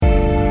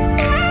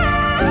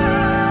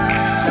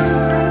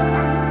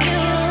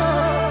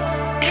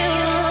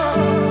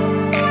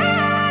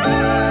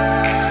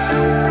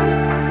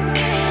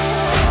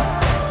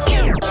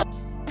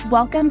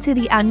Welcome to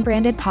the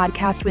Unbranded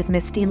Podcast with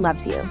Miss Dean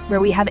Loves You,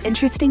 where we have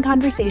interesting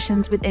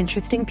conversations with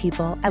interesting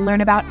people and learn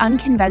about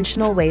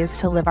unconventional ways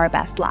to live our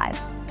best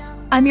lives.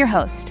 I'm your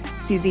host,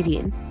 Susie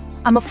Dean.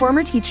 I'm a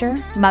former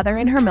teacher, mother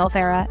in her MILF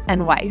era,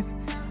 and wife.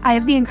 I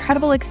have the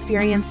incredible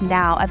experience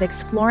now of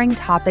exploring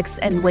topics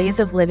and ways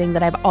of living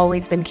that I've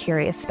always been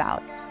curious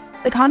about.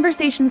 The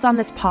conversations on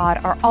this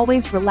pod are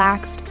always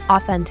relaxed,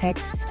 authentic,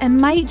 and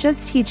might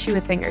just teach you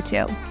a thing or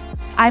two.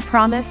 I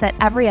promise that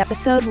every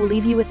episode will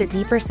leave you with a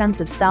deeper sense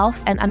of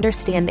self and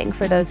understanding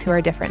for those who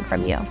are different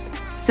from you.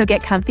 So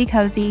get comfy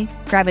cozy,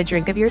 grab a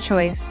drink of your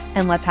choice,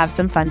 and let's have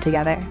some fun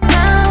together.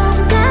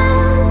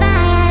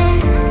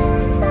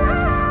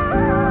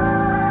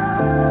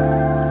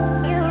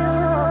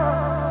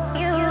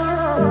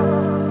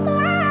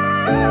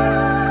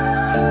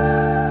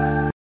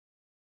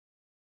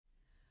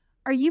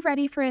 Are you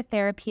ready for a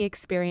therapy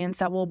experience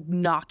that will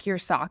knock your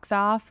socks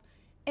off?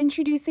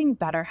 Introducing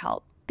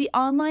BetterHelp, the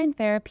online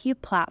therapy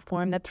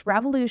platform that's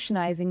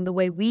revolutionizing the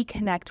way we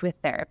connect with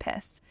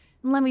therapists.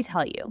 And let me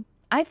tell you,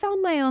 I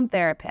found my own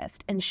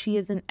therapist, and she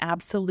is an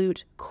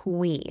absolute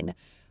queen.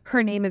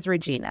 Her name is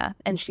Regina,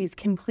 and she's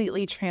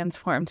completely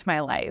transformed my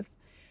life.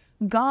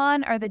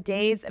 Gone are the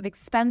days of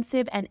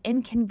expensive and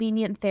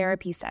inconvenient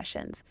therapy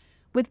sessions.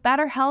 With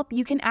BetterHelp,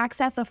 you can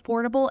access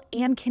affordable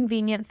and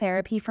convenient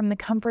therapy from the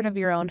comfort of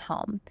your own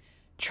home.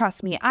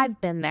 Trust me, I've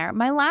been there.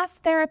 My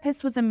last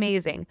therapist was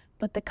amazing,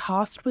 but the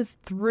cost was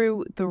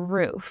through the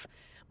roof.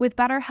 With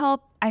BetterHelp,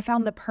 I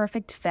found the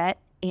perfect fit,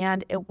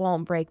 and it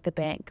won't break the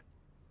bank.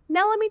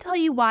 Now let me tell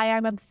you why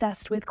I'm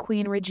obsessed with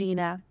Queen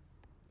Regina.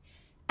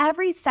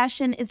 Every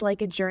session is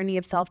like a journey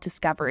of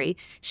self-discovery.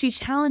 She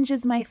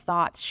challenges my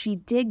thoughts, she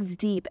digs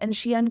deep, and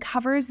she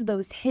uncovers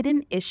those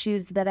hidden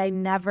issues that I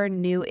never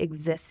knew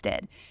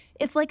existed.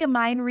 It's like a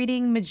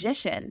mind-reading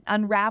magician,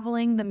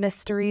 unraveling the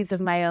mysteries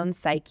of my own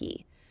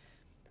psyche.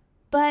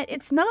 But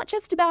it's not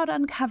just about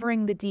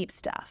uncovering the deep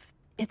stuff.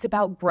 It's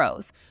about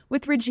growth.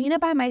 With Regina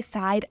by my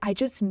side, I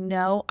just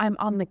know I'm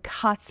on the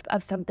cusp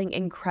of something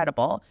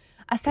incredible.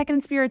 A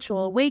second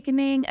spiritual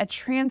awakening, a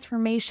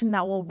transformation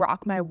that will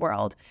rock my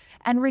world.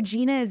 And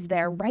Regina is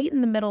there right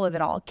in the middle of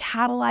it all,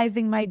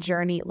 catalyzing my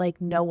journey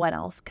like no one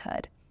else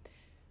could.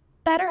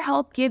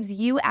 BetterHelp gives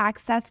you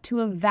access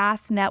to a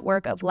vast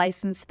network of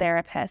licensed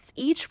therapists,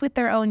 each with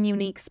their own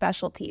unique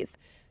specialties.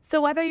 So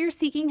whether you're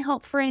seeking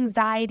help for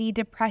anxiety,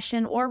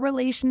 depression, or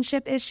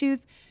relationship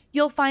issues,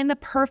 you'll find the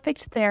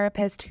perfect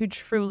therapist who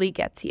truly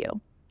gets you.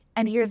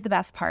 And here's the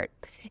best part.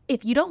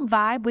 If you don't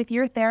vibe with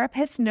your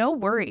therapist, no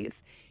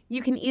worries.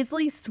 You can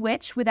easily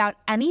switch without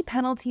any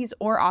penalties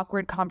or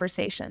awkward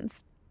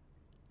conversations.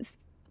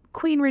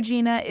 Queen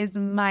Regina is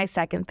my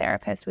second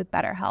therapist with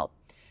BetterHelp.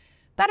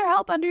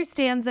 BetterHelp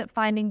understands that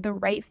finding the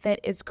right fit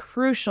is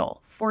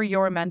crucial for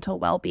your mental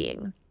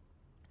well-being.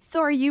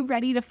 So are you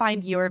ready to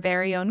find your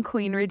very own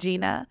Queen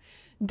Regina?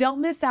 Don't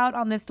miss out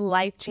on this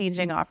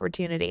life-changing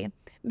opportunity.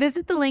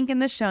 Visit the link in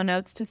the show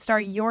notes to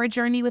start your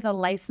journey with a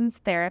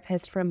licensed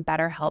therapist from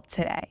BetterHelp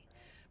today.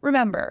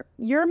 Remember,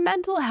 your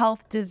mental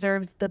health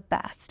deserves the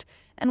best.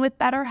 And with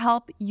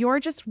BetterHelp,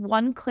 you're just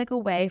one click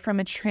away from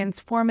a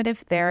transformative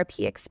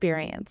therapy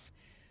experience.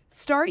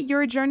 Start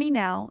your journey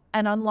now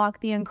and unlock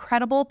the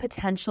incredible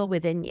potential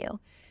within you.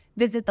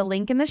 Visit the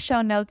link in the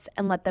show notes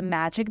and let the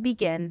magic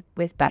begin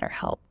with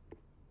BetterHelp.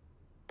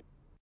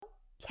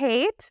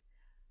 Kait,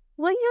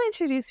 will you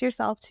introduce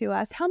yourself to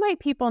us? How might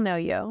people know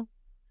you?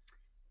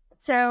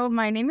 So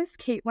my name is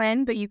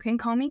Caitlin, but you can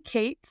call me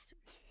Kait.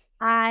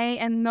 I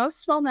am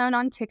most well known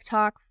on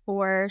TikTok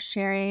for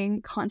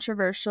sharing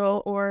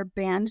controversial or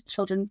banned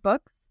children's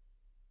books.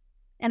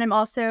 And I'm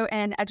also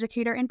an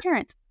educator and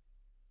parent.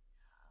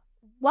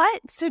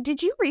 What? So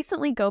did you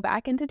recently go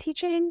back into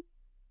teaching?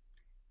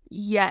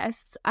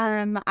 Yes.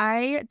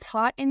 I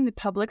taught in the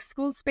public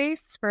school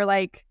space for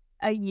like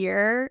a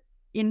year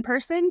in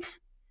person.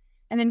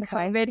 And then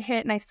COVID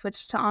hit and I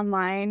switched to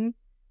online.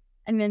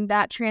 And then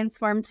that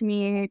transformed to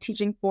me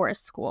teaching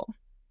forest school.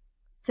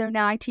 So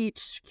now I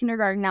teach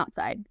kindergarten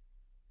outside.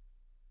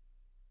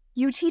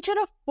 You teach at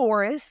a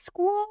forest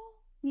school?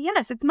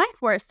 Yes, it's my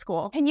forest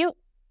school. Can you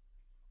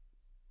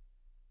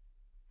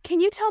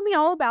tell me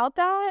all about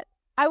that?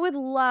 I would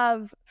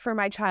love for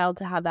my child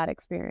to have that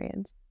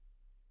experience.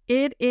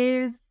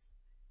 It's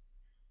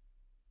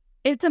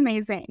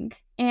amazing.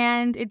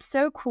 And it's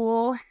so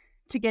cool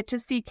to get to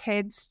see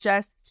kids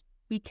just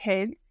be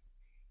kids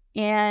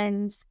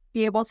and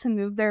be able to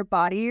move their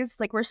bodies.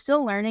 Like, we're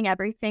still learning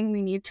everything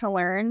we need to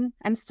learn.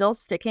 I'm still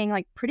sticking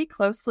like pretty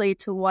closely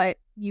to what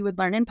you would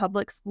learn in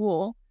public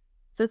school.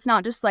 So it's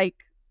not just like,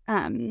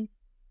 what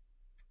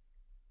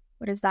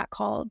is that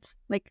called?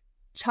 Like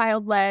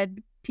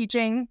child-led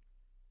teaching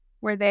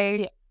where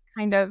they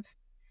kind of,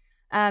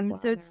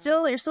 so it's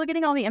still, you're still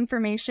getting all the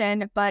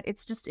information, but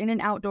it's just in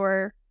an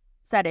outdoor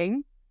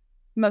setting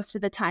most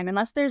of the time,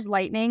 unless there's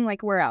lightning,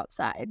 like we're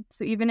outside.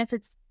 So even if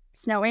it's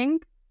snowing,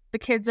 the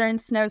kids are in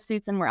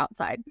snowsuits and we're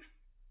outside.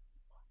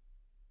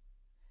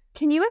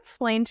 Can you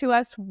explain to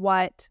us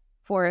what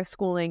forest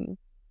school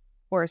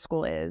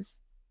is?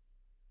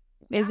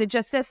 Is it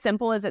just as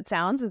simple as it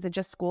sounds? Is it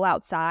just school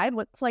outside?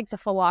 What's like the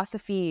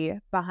philosophy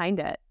behind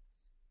it?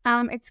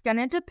 It's going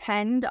to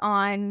depend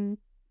on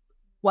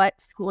what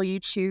school you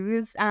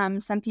choose.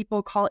 Some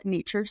people call it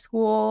nature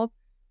school.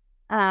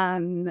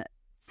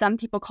 Some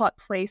people call it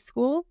play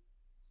school,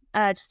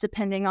 just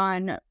depending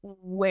on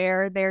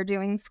where they're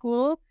doing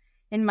school.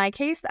 In my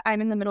case,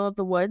 I'm in the middle of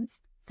the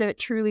woods, so it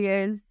truly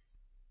is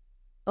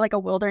like a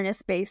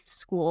wilderness-based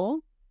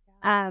school.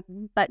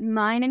 But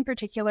mine in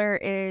particular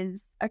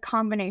is a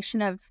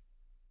combination of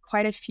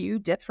quite a few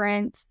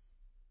different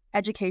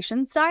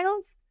education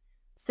styles.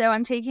 So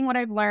I'm taking what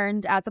I've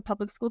learned as a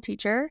public school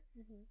teacher.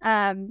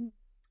 I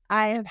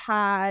have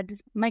had,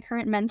 my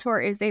current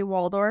mentor is a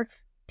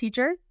Waldorf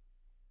teacher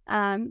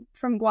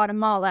from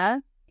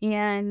Guatemala,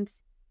 and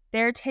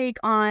their take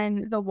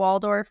on the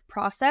Waldorf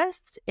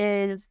process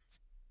is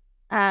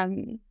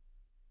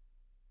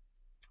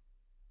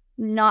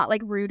not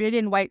like rooted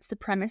in white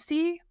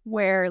supremacy,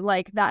 where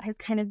like that has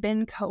kind of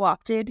been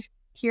co-opted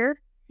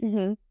here.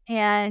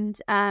 And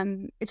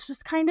it's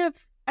just kind of,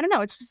 I don't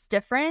know, it's just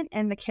different,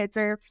 and the kids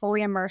are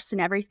fully immersed in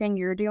everything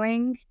you're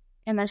doing,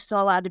 and they're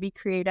still allowed to be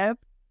creative.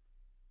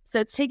 So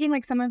it's taking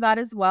like some of that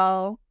as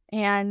well,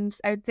 and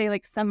I would say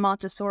like some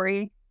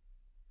Montessori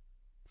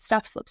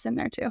stuff slips in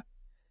there too.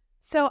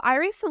 So I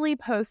recently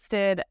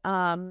posted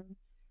a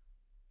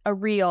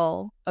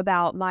reel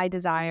about my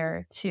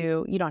desire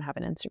to, you don't have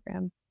an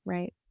Instagram,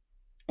 right?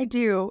 I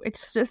do.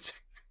 It's just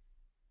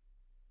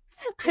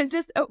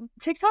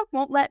TikTok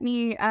won't let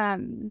me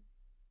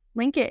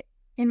link it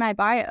in my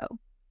bio.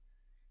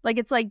 Like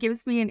it's like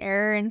gives me an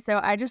error, and so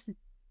I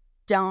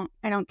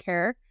don't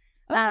care.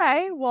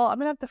 Okay, well, I'm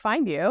gonna have to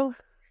find you.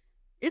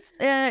 It's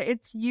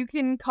you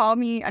can call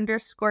me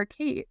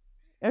 _Kait.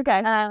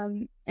 Okay.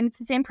 And it's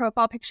the same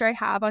profile picture I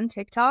have on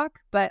TikTok,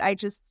 but I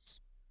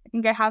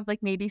think I have like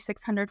maybe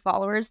 600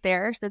 followers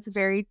there, so it's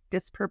very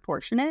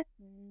disproportionate.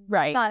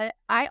 Right. But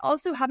I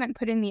also haven't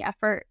put in the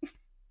effort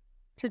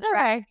to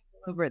try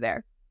over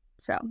there.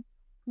 So,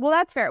 well,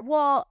 that's fair.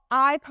 Well,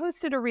 I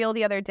posted a reel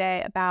the other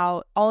day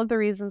about all of the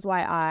reasons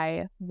why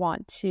I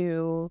want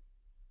to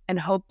and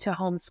hope to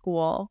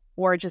homeschool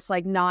or just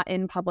like not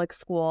in public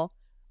school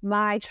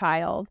my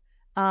child.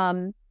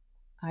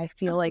 I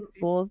feel like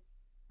schools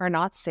are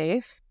not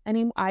safe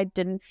anymore. I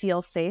didn't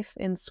feel safe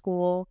in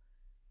school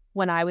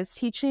when I was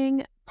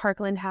teaching.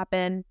 Parkland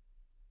happened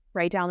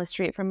right down the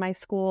street from my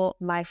school.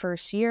 My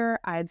first year,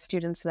 I had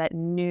students that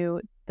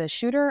knew the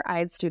shooter. I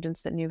had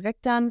students that knew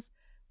victims.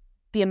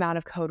 The amount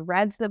of code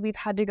reds that we've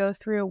had to go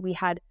through. We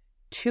had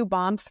 2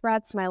 bomb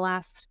threats my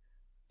last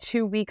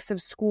 2 weeks of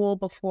school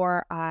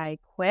before I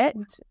quit.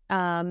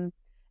 And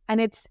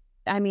I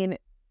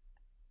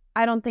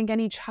don't think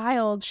any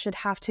child should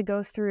have to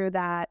go through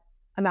that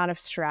amount of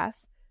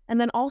stress. And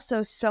then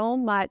also so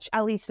much,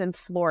 at least in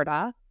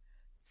Florida,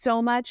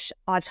 so much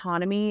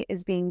autonomy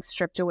is being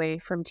stripped away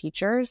from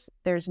teachers.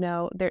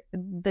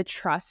 The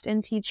trust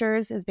in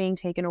teachers is being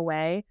taken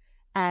away,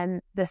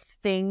 and the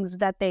things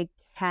that they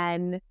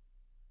can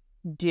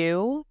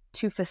do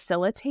to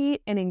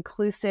facilitate an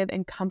inclusive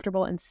and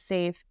comfortable and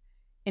safe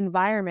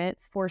environment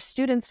for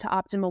students to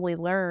optimally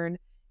learn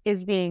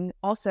is being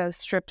also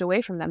stripped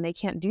away from them. They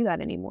can't do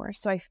that anymore.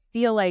 So I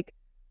feel like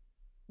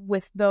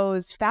with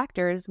those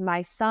factors,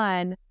 my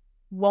son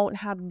won't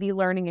have the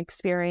learning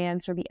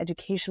experience or the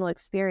educational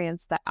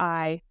experience that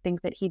I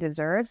think that he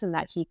deserves and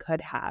that he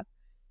could have.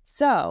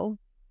 So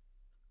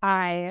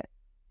I,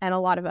 and a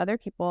lot of other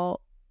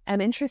people, am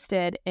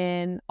interested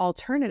in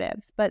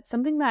alternatives, but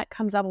something that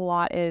comes up a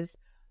lot is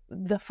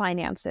the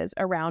finances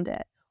around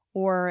it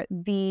or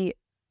the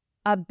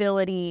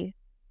ability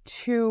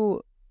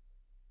to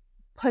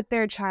put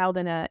their child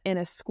in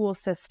a school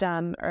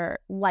system or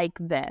like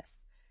this.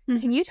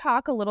 Can you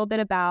talk a little bit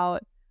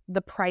about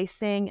the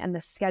pricing and the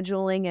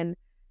scheduling and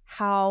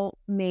how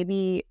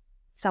maybe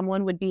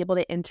someone would be able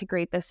to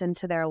integrate this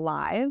into their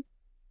lives?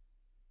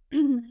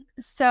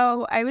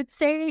 So I would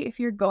say if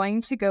you're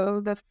going to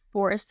go the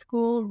forest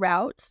school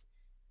route,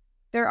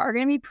 there are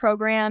going to be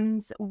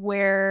programs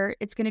where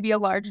it's going to be a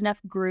large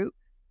enough group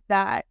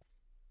that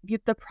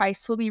the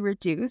price will be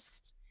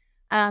reduced.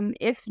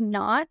 If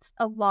not,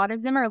 a lot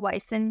of them are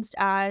licensed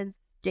as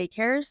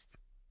daycares,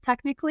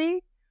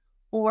 technically,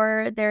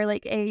 or they're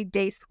like a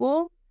day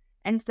school.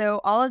 And so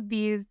all of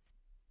these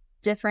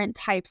different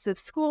types of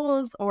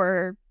schools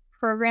or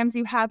programs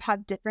you have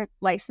different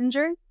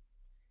licensure.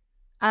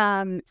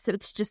 So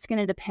it's just going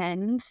to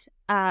depend.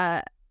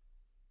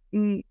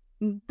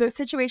 The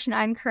situation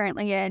I'm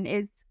currently in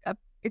is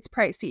it's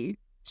pricey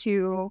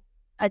to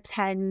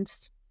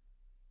attend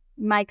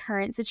my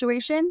current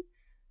situation.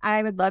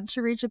 I would love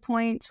to reach a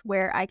point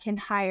where I can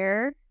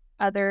hire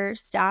other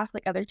staff,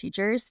 like other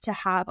teachers, to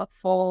have a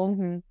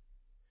full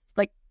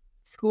like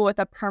school with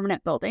a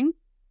permanent building.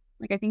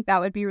 Like I think that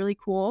would be really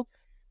cool.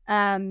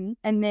 And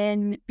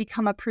then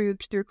become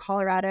approved through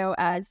Colorado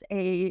as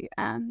a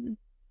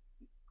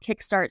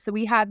kickstart. So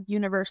we have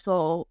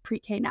universal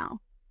pre-K now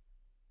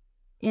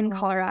in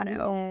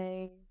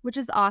Colorado, which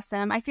is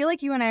awesome. I feel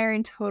like you and I are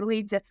in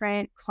totally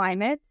different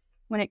climates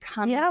when it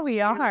comes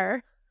we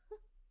are.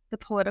 the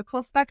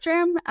political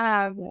spectrum.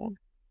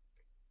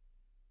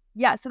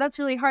 Yeah, so that's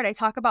really hard. I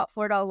talk about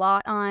Florida a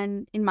lot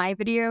in my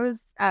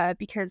videos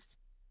because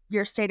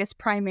your state is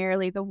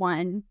primarily the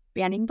one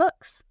banning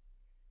books.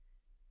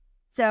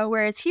 So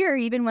whereas here,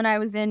 even when I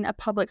was in a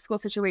public school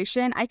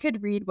situation, I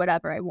could read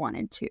whatever I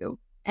wanted to,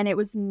 and it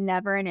was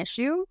never an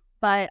issue.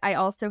 But I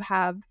also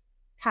have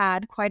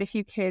had quite a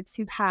few kids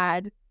who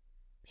had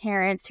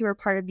parents who were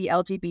part of the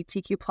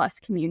LGBTQ plus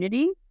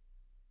community.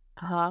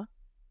 Uh-huh.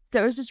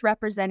 So it was just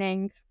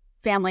representing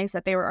families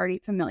that they were already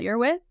familiar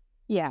with.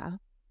 Yeah.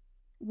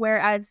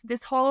 Whereas the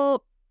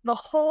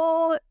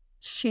whole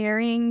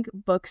sharing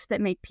books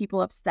that make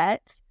people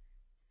upset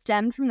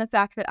stemmed from the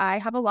fact that I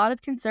have a lot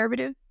of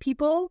conservative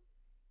people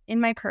in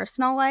my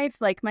personal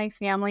life, like my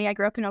family. I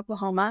grew up in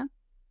Oklahoma.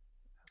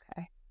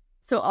 Okay.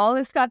 So all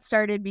this got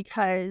started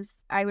because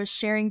I was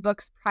sharing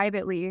books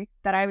privately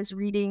that I was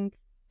reading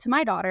to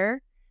my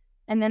daughter.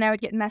 And then I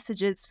would get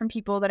messages from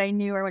people that I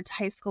knew or went to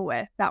high school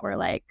with that were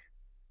like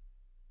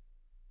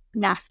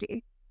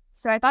nasty.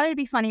 So I thought it'd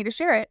be funny to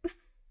share it.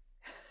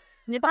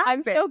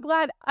 I'm so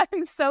glad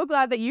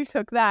that you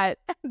took that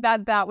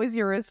was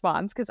your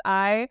response, because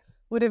I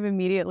would have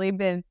immediately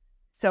been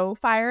so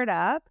fired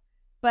up,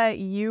 but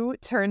you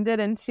turned it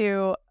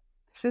into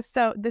just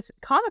this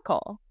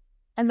comical,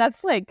 and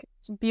that's like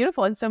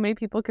beautiful, and so many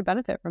people could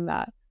benefit from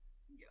that.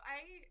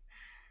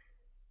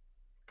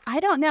 I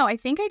don't know. I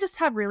think I just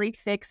have really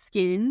thick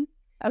skin.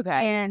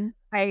 Okay. And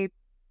I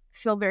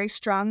feel very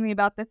strongly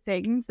about the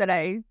things that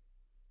I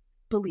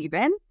believe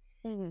in.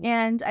 Mm-hmm.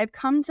 And I've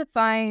come to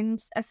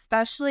find,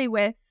 especially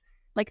with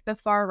like the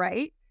far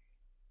right,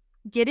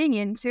 getting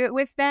into it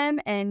with them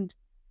and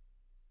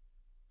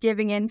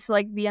giving into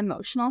like the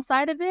emotional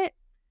side of it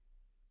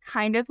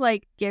kind of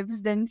like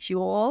gives them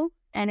fuel,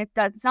 and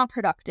it's not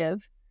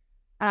productive.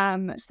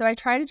 So I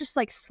try to just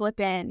like slip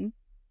in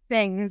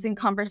things in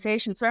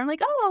conversations where I'm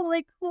like, oh,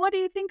 like, what do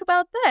you think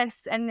about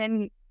this? And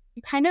then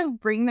you kind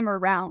of bring them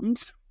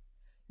around.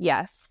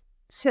 Yes.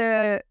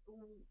 To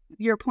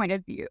your point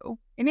of view.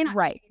 It may not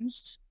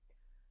change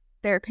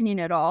their opinion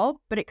at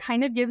all, but it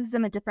kind of gives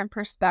them a different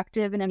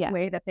perspective in a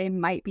way that they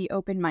might be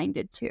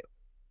open-minded to.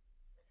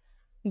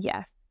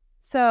 Yes.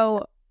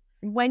 So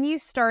when you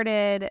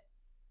started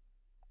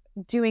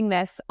doing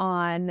this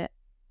on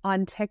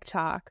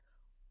TikTok,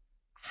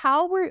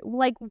 how were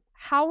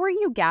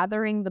you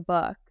gathering the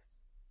books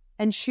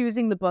and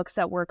choosing the books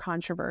that were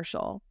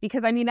controversial?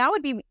 Because I mean, that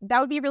would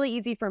be really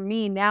easy for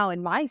me now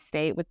in my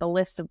state with the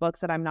list of books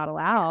that I'm not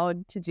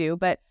allowed to do.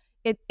 But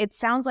it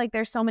sounds like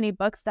there's so many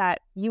books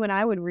that you and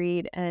I would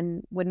read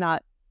and would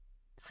not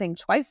think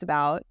twice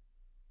about,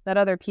 that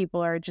other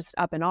people are just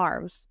up in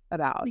arms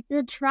about. Like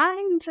you're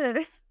trying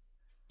to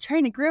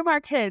groom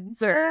our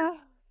kids, or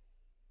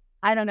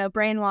I don't know,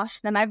 brainwash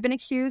them. I've been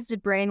accused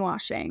of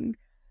brainwashing.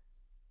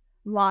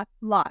 Lots.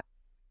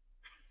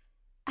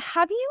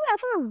 Have you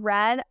ever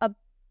read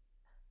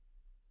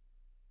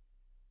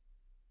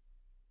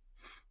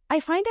I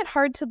find it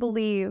hard to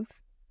believe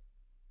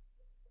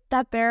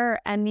that there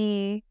are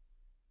any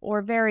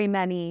or very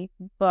many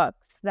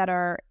books that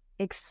are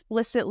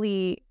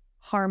explicitly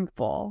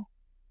harmful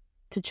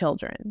to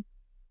children.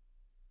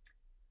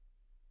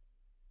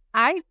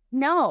 I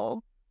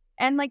know.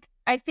 And like,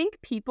 I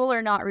think people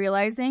are not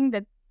realizing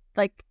that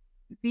like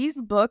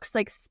these books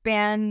like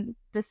span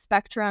the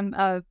spectrum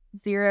of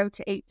 0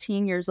 to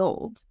 18 years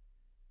old.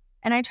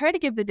 And I try to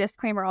give the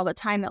disclaimer all the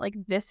time that like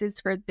this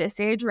is for this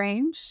age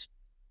range.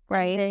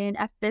 Right. And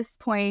at this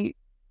point,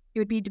 it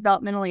would be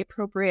developmentally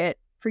appropriate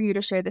for you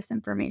to share this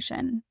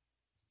information.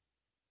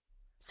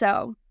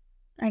 So,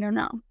 I don't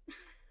know.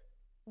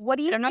 What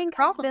do you think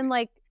has been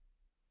like,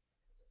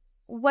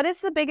 what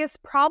is the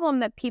biggest problem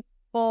that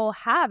people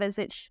have? Is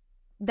it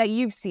that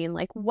you've seen?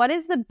 Like, what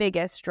is the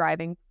biggest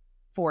driving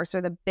force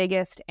or the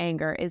biggest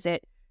anger? Is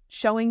it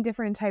showing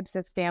different types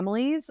of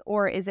families,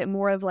 or is it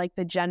more of like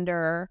the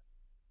gender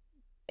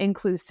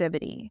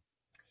inclusivity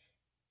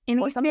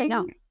or something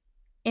else?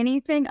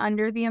 Anything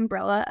under the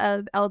umbrella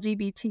of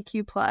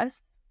LGBTQ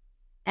plus,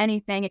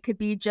 anything. It could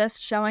be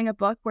just showing a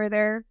book where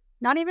they're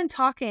not even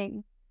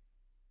talking.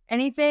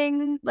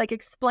 Anything like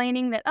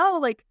explaining that, oh,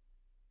 like,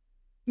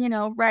 you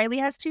know, Riley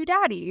has 2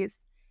 daddies.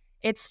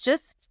 It's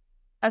just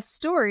a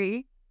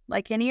story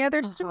like any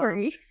other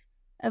story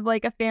of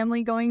like a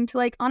family going to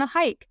like on a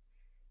hike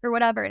or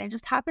whatever. And it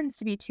just happens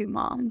to be 2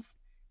 moms.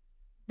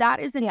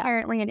 That is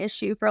inherently an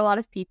issue for a lot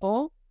of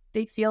people.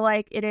 They feel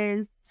like it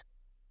is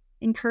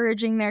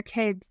encouraging their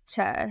kids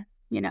to,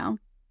 you know,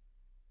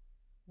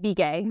 be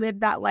gay, live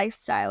that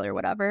lifestyle or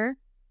whatever,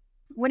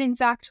 when in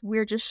fact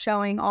we're just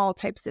showing all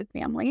types of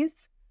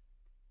families.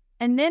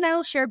 And then I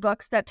will share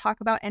books that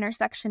talk about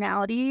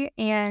intersectionality,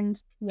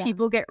 and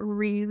people get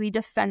really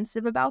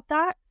defensive about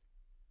that.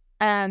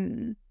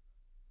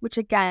 Which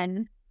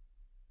again,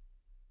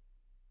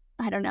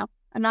 I don't know.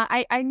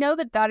 I know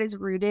that is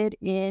rooted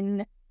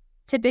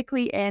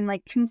typically in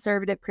like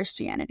conservative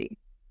Christianity.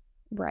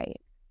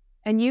 Right.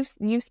 And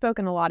you've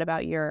spoken a lot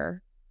about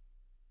your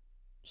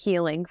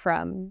healing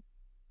from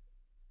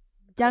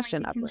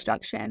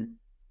deconstruction.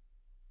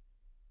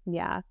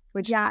 Yeah.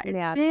 Which, Yeah,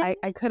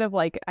 I could have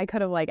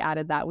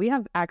added that. We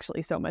have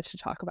actually so much to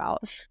talk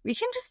about. We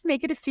can just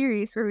make it a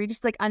series where we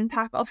just like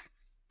unpack all.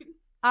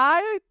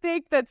 I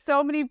think that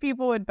so many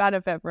people would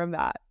benefit from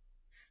that.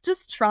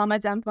 Just trauma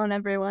dump on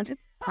everyone.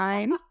 It's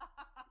fine.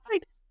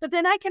 But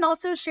then I can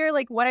also share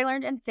like what I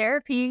learned in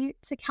therapy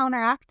to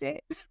counteract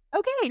it.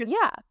 Okay,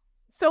 yeah.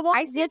 So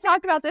we'll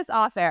talk about this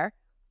off air.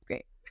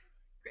 Great.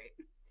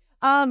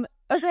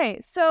 Okay,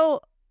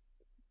 so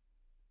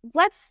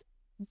let's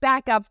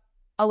back up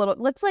a little.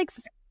 Let's like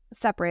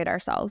separate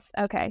ourselves.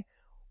 Okay.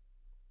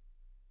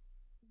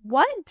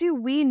 What do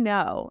we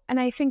know? And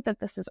I think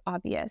that this is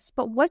obvious,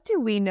 but what do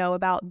we know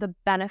about the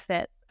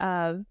benefits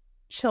of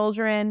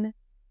children,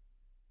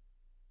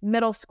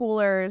 middle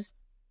schoolers,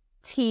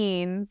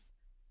 teens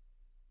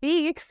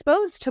being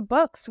exposed to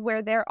books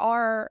where there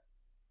are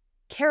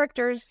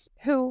characters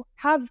who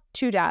have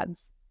two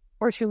dads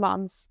or two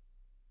moms?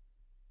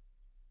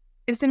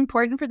 It's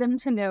important for them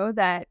to know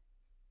that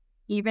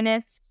even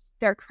if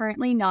they're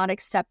currently not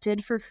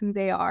accepted for who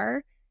they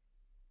are,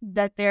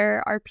 that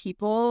there are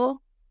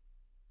people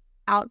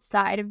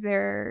outside of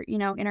their,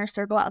 inner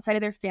circle, outside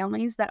of their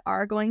families that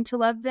are going to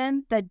love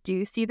them, that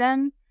do see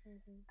them.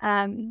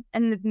 And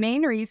the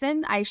main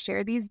reason I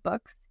share these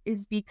books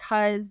is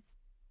because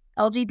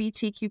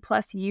LGBTQ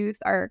plus youth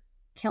are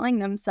killing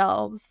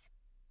themselves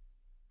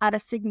at a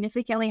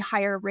significantly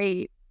higher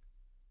rate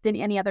than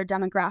any other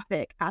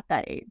demographic at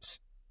that age.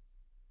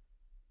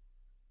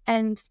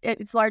 And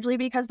it's largely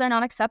because they're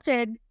not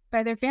accepted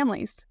by their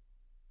families.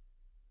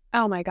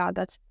 Oh my God,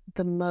 that's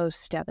the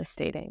most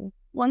devastating.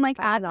 One, like,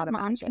 as a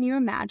mom, can you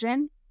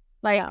imagine?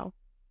 Like, no.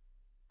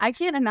 I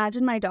can't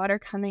imagine my daughter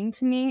coming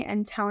to me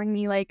and telling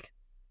me, like,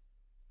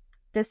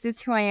 this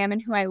is who I am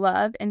and who I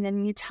love, and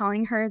then me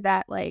telling her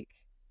that, like,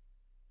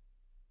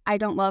 I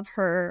don't love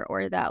her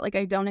or that, like,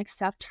 I don't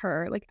accept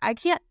her. Like, I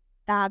can't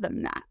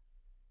fathom that.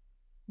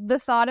 The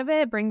thought of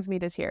it brings me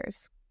to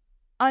tears.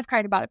 I've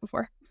cried about it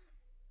before.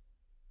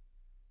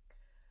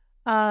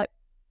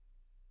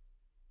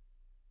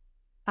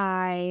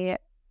 I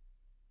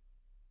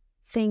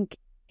think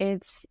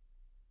it's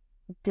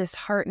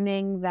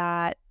disheartening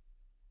that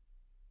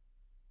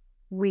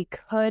we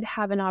could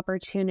have an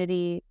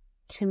opportunity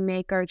to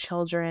make our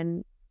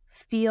children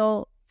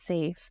feel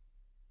safe,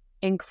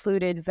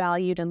 included,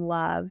 valued, and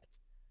loved,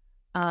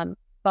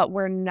 but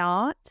we're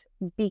not,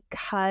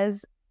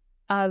 because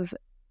of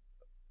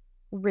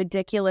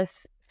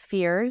ridiculous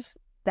fears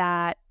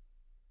that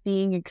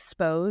being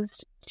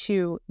exposed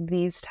to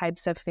these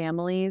types of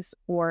families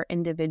or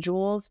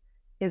individuals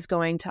is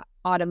going to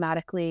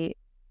automatically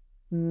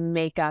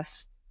make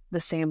us the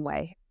same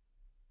way.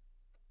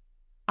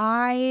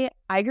 I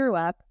grew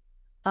up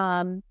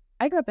in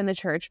the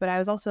church, but I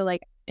was also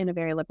like in a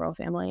very liberal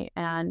family,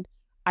 and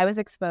I was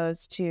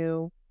exposed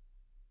to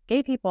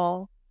gay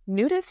people,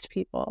 nudist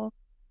people,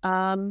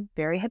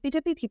 very hippy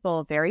dippy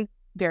people, very,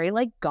 very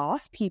like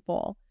goth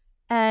people.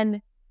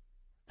 And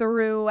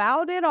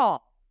throughout it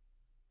all,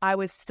 I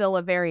was still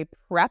a very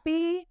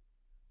preppy,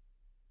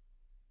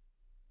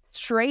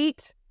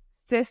 straight,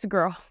 cis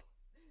girl.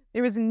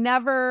 There was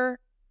never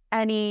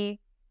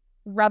any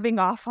rubbing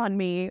off on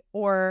me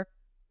or,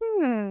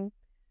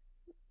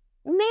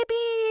 maybe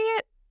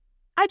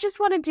I just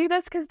want to do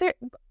this because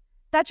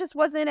that just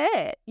wasn't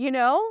it,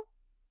 No,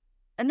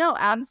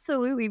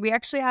 absolutely. We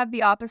actually have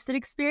the opposite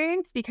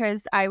experience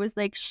because I was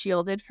like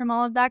shielded from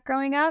all of that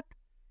growing up.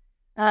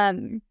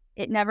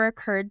 It never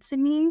occurred to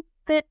me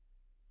that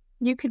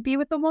you could be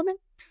with a woman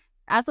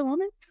as a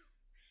woman.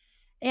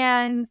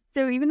 And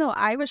so even though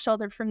I was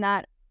sheltered from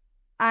that,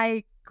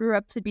 I grew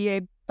up to be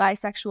a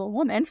bisexual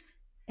woman.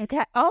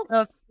 Okay.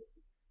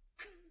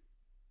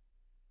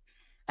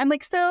 I'm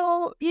like,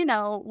 still,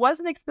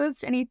 wasn't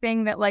exposed to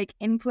anything that like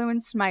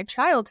influenced my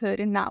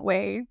childhood in that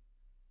way.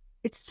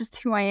 It's just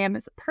who I am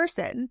as a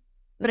person.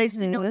 But I just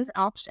didn't know it was an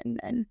option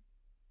then.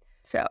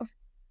 So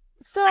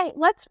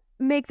let's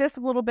make this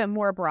a little bit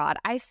more broad.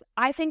 I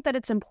think that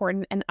it's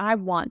important, and I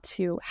want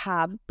to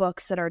have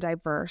books that are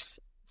diverse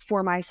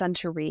for my son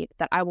to read,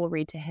 that I will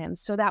read to him,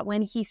 so that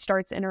when he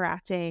starts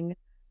interacting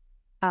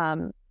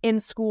in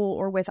school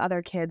or with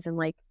other kids and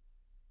like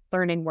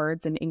learning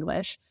words in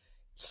English,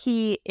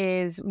 he's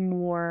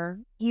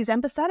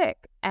empathetic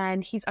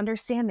and he's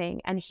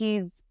understanding, and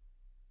he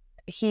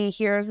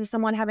hears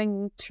someone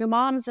having two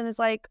moms and is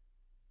like,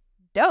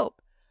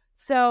 dope.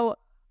 So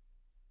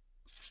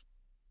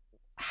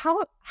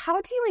how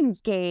do you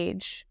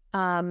engage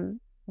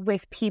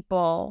with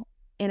people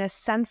in a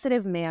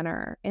sensitive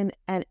manner, in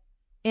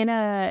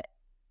a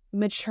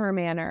mature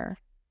manner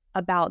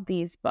about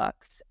these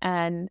books?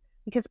 And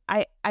because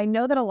I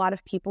know that a lot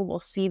of people will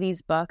see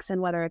these books,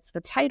 and whether it's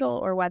the title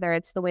or whether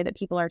it's the way that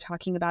people are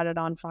talking about it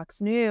on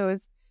Fox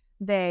News,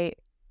 they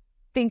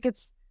think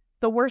it's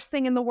the worst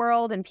thing in the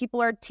world, and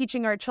people are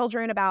teaching our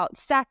children about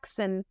sex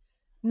and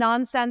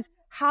nonsense.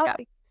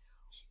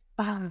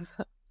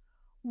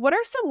 What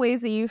are some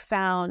ways that you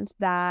found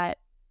that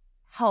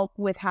help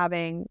with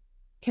having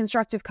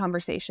constructive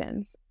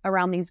conversations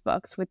around these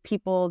books with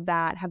people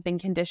that have been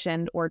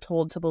conditioned or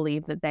told to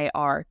believe that they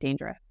are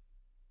dangerous?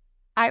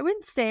 I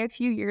would say a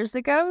few years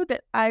ago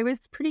that I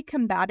was pretty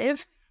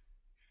combative,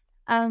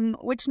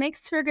 which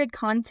makes for good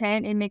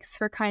content. It makes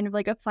for kind of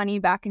like a funny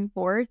back and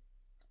forth.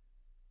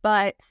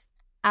 But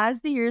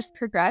as the years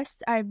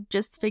progressed, I've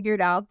just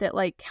figured out that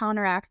like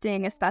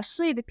counteracting,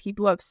 especially the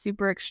people who have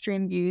super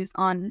extreme views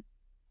on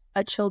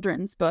a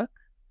children's book,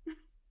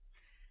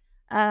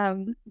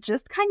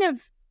 just kind of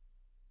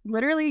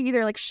literally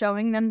either like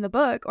showing them the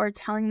book or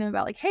telling them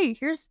about like, hey,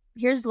 here's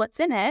what's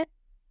in it.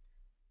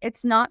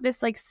 It's not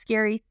this like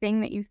scary thing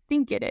that you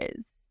think it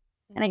is.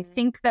 And I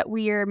think that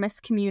we are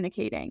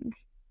miscommunicating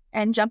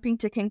and jumping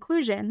to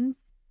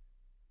conclusions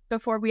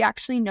before we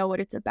actually know what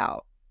it's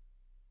about.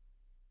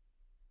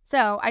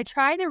 So I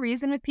try to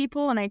reason with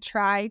people and I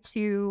try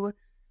to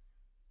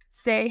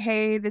say,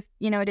 hey, this,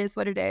 it is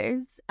what it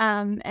is.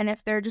 And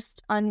if they're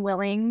just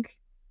unwilling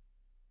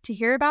to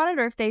hear about it,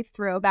 or if they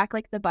throw back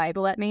like the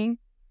Bible at me,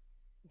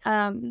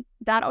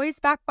 that always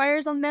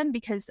backfires on them,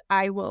 because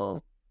I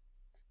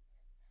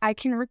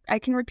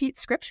can repeat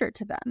scripture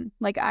to them.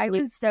 Like, I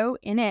was so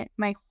in it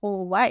my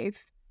whole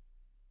life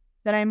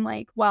that I'm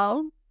like,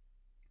 well,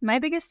 my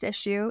biggest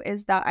issue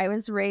is that I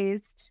was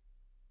raised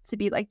to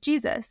be like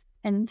Jesus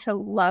and to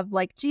love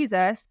like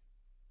Jesus.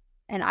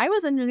 And I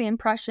was under the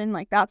impression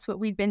like that's what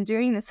we'd been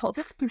doing this whole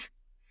time.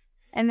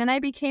 And then I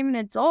became an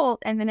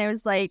adult, and then I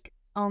was like,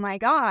 oh my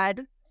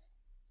God,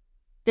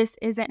 this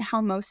isn't how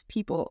most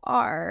people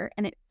are.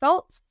 And it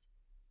felt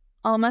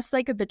almost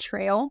like a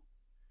betrayal,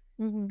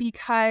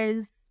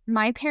 because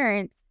my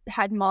parents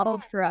had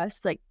modeled for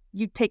us, like,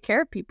 you take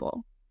care of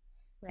people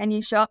and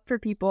you show up for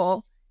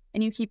people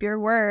and you keep your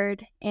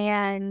word.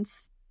 And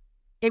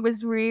it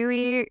was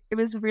really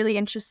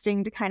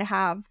interesting to kind of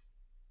have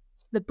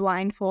the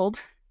blindfold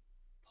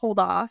pulled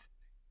off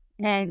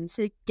and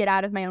to get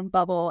out of my own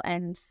bubble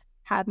and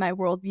have my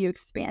worldview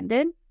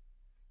expanded.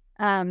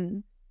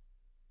 And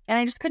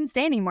I just couldn't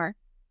stay anymore.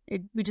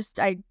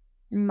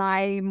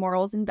 My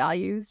morals and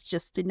values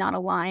just did not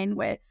align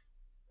with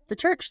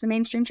the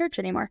mainstream church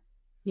anymore.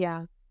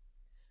 Yeah.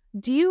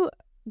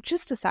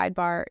 Just a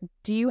sidebar,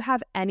 do you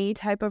have any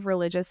type of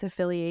religious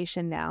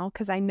affiliation now?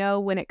 Because I know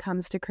when it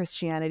comes to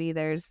Christianity,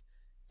 there's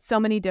so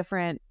many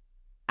different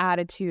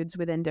attitudes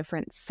within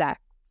different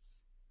sects.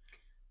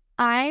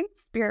 I'm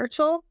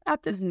spiritual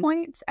at this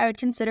point. I would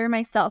consider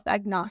myself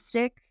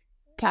agnostic.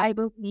 I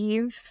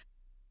believe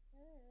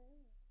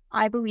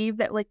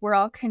that like we're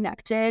all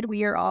connected.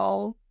 We are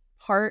all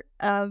part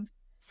of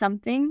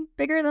something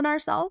bigger than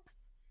ourselves.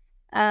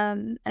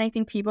 And I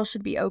think people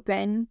should be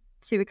open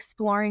to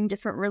exploring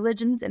different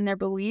religions and their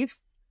beliefs.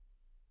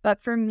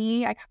 But for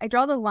me, I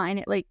draw the line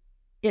at like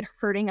it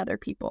hurting other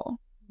people.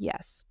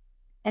 Yes.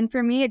 And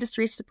for me, it just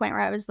reached a point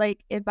where I was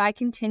like, if I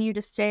continue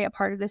to stay a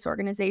part of this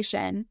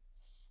organization,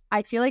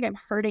 I feel like I'm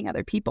hurting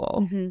other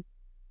people.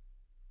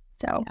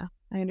 So yeah,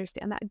 I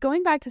understand that.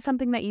 Going back to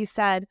something that you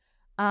said,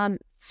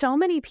 so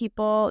many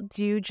people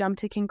do jump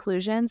to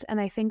conclusions, and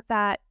I think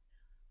that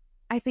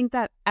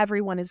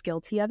everyone is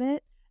guilty of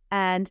it.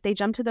 And they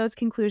jump to those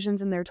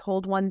conclusions and they're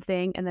told one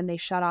thing and then they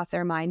shut off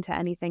their mind to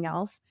anything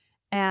else.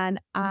 And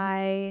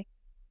I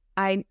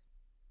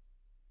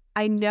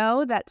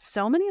know that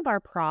so many of our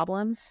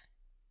problems,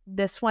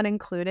 this one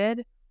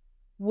included,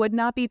 would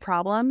not be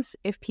problems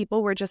if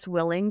people were just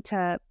willing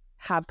to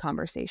have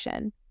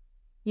conversation.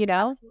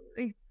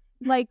 Absolutely.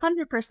 Like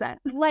 100%.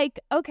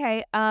 Like,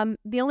 okay,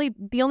 the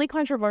only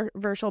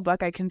controversial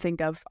book I can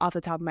think of off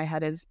the top of my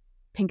head is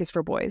Pink is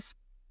for Boys.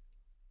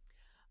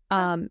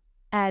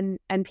 And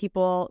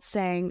people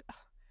saying,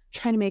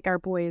 trying to make our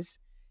boys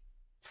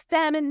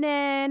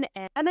feminine.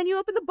 And then you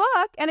open the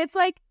book and it's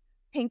like,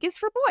 pink is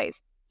for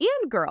boys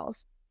and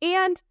girls.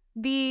 And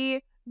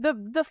the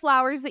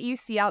flowers that you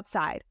see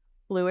outside,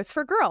 blue is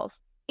for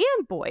girls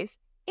and boys.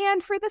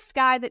 And for the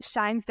sky that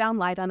shines down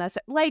light on us.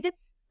 Like, it's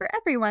for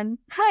everyone.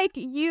 Like,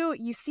 you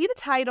see the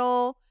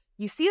title,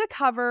 you see the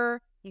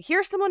cover, you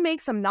hear someone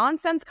make some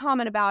nonsense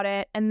comment about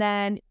it, and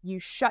then you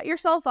shut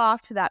yourself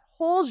off to that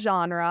whole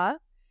genre.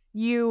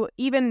 You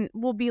even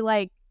will be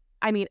like,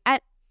 and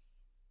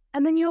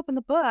then you open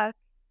the book,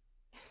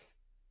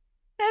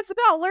 and it's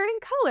about learning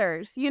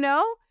colors,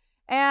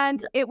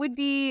 And it would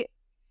be,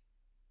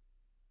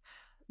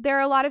 there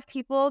are a lot of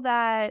people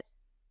that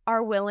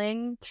are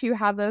willing to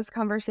have those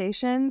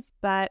conversations,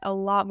 but a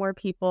lot more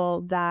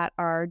people that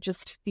are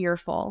just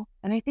fearful.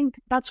 And I think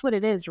that's what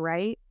it is,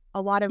 right?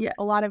 All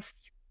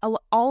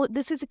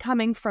this is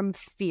coming from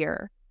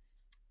fear.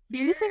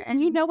 Do you think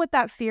you know what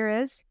that fear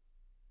is?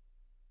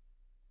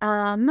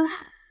 I'm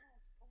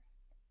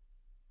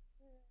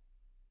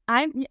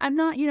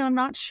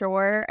not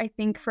sure. I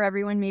think for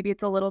everyone, maybe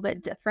it's a little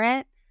bit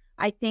different.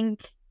 I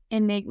think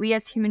innately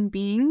as human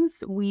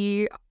beings,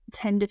 we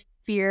tend to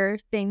fear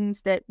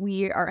things that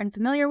we are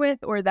unfamiliar with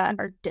or that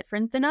are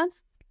different than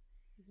us.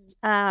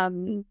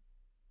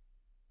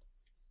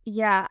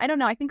 Yeah, I don't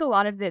know. I think a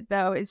lot of it,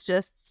 though, is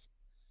just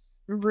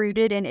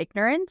rooted in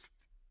ignorance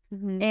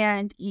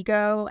and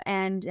ego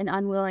and an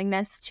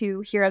unwillingness to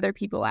hear other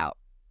people out.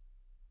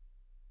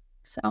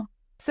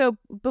 So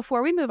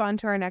before we move on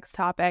to our next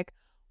topic,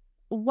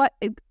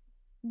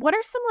 what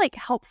are some like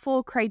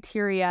helpful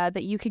criteria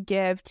that you could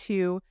give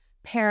to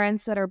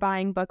parents that are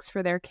buying books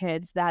for their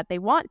kids that they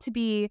want to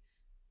be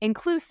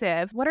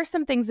inclusive? What are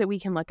some things that we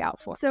can look out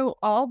for? So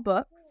all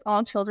books,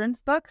 all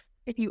children's books,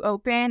 if you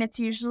open, it's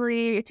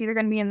either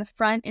going to be in the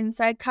front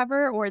inside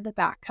cover or the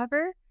back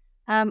cover,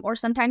 or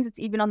sometimes it's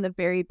even on the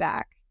very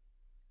back.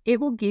 It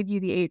will give you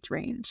the age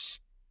range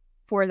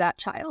for that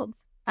child.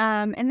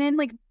 And then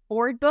like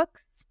board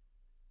books,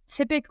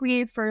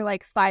 typically for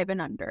like 5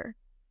 and under.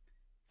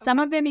 Some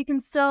of them you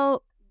can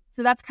still,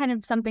 so that's kind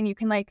of something you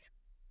can like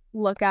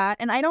look at.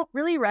 And I don't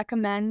really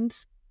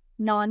recommend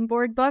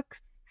non-board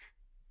books.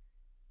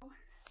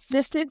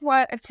 This is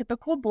what a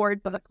typical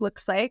board book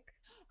looks like.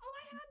 Oh,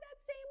 I have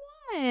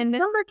that same one.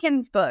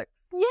 Numberkin's books.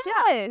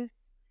 Yes.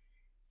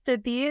 So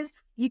these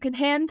you can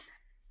hand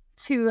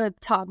to a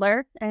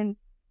toddler and,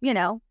 you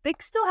know, they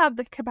still have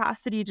the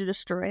capacity to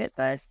destroy it,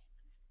 but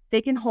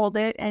they can hold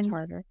it and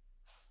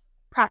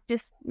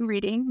practice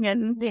reading,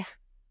 and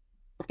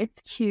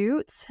it's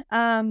cute.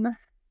 Then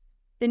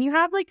you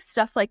have like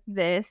stuff like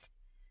this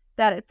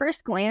that at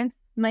first glance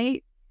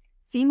might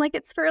seem like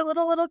it's for a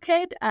little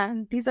kid.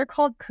 These are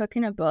called Cook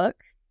in a Book.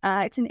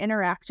 It's an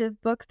interactive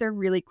book. They're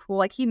really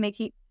cool. I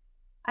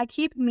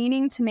keep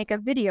meaning to make a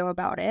video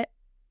about it.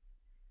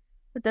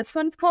 But this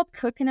one's called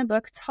Cook in a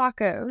Book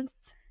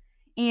Tacos.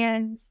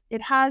 And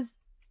it has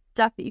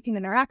stuff that you can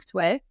interact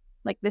with.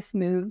 Like this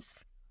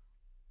moves.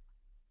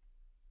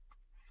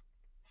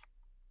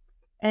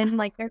 And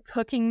like they're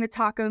cooking the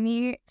taco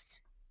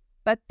meat.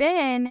 But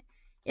then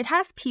it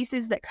has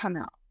pieces that come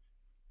out.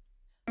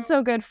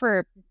 So good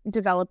for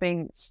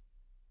developing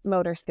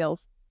motor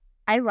skills.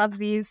 I love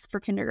these for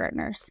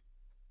kindergartners.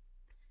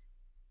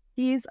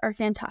 These are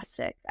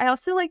fantastic. I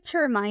also like to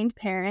remind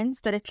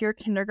parents that if your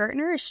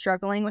kindergartner is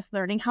struggling with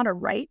learning how to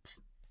write,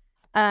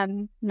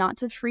 not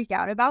to freak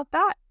out about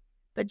that,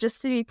 but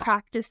just to be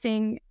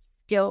practicing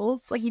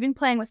skills, like even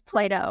playing with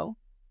Play-Doh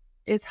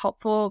is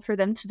helpful for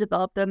them to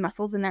develop the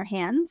muscles in their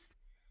hands.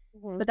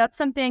 Mm-hmm. But that's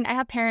something, I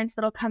have parents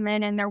that'll come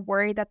in and they're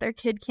worried that their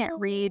kid can't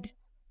read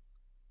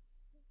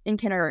in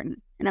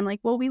kindergarten. And I'm like,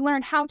 well, we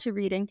learn how to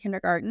read in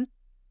kindergarten.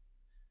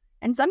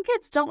 And some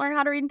kids don't learn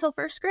how to read until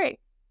 1st grade.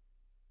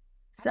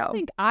 So I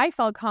think I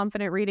felt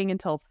confident reading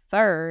until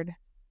 3rd,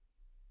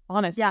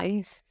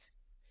 honestly.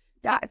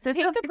 Yeah. So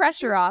take the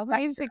pressure off.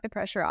 I need to take the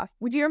pressure off.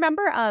 Would you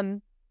remember,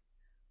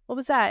 what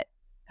was that?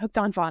 Hooked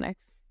on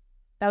Phonics.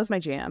 That was my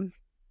jam.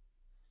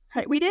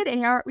 We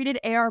did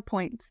AR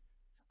points.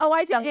 Oh,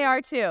 I did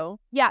AR too.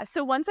 Yeah.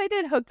 So once I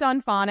did Hooked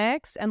on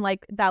Phonics and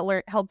like that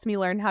helped me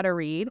learn how to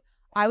read,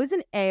 I was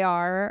an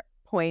AR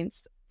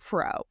points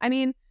pro. I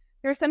mean,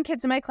 there were some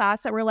kids in my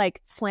class that were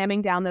like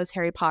slamming down those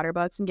Harry Potter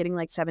books and getting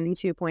like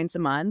 72 points a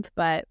month,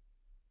 but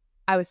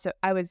I was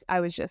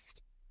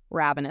just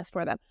ravenous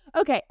for them.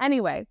 Okay,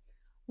 anyway,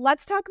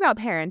 let's talk about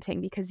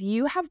parenting because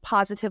you have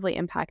positively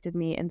impacted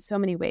me in so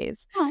many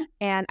ways. Huh.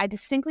 And I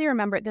distinctly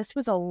remember this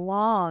was a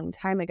long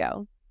time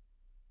ago.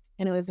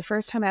 And it was the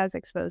first time I was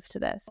exposed to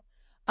this.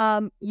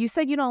 You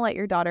said you don't let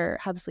your daughter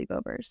have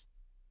sleepovers.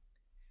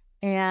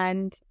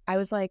 And I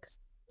was like,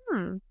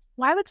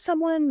 why would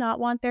someone not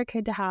want their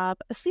kid to have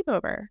a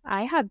sleepover?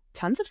 I had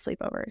tons of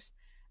sleepovers.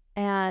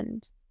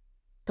 And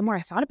the more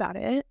I thought about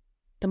it,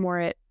 the more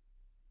it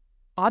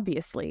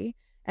obviously,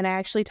 and I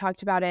actually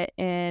talked about it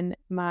in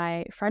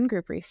my friend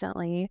group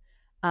recently.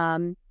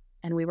 And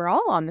we were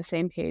all on the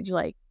same page.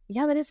 Like,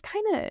 yeah, that is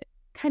kind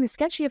of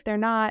sketchy if they're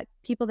not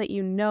people that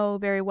you know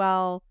very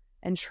well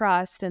and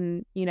trust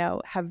and, you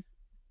know, have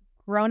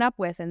grown up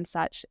with and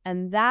such.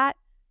 And that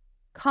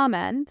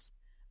comment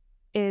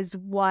is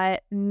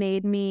what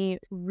made me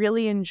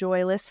really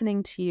enjoy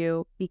listening to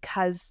you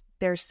because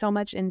there's so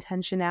much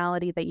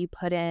intentionality that you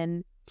put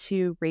in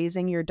to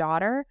raising your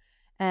daughter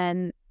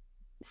and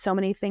so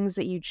many things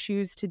that you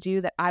choose to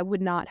do that I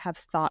would not have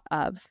thought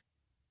of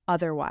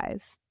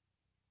otherwise.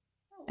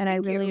 And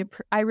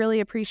I really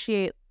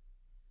appreciate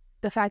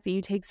the fact that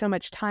you take so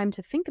much time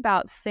to think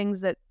about things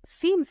that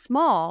seem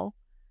small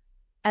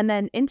and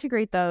then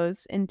integrate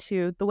those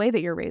into the way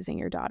that you're raising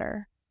your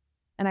daughter.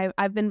 And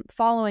I've been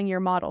following your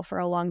model for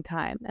a long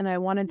time, and I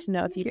wanted to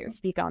know if you could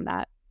speak on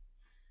that.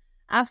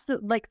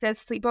 Absolutely. Like the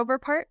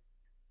sleepover part.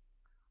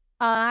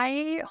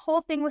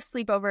 Whole thing with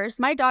sleepovers,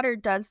 my daughter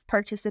does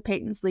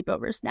participate in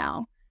sleepovers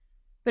now,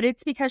 but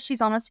it's because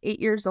she's almost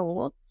 8 years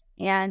old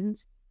and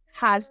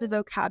has the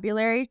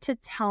vocabulary to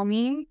tell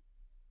me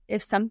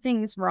if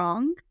something's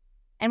wrong.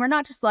 And we're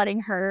not just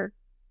letting her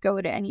go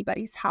to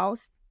anybody's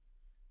house.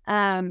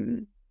 But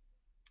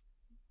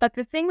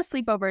the thing with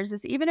sleepovers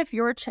is even if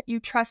you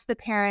trust the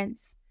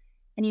parents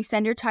and you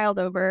send your child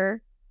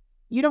over,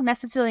 you don't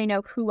necessarily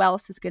know who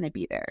else is going to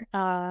be there.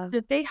 So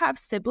if they have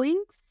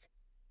siblings,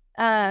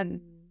 you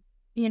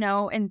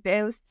know, and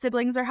those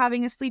siblings are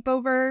having a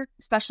sleepover,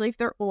 especially if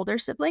they're older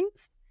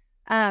siblings,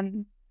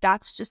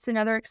 that's just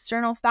another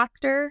external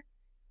factor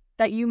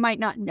that you might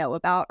not know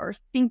about or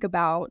think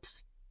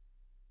about.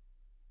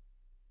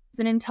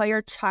 And until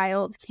your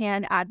child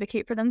can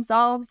advocate for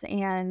themselves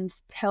and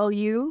tell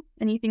you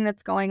anything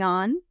that's going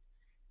on,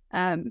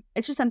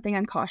 it's just something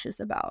I'm cautious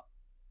about.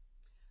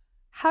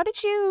 How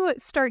did you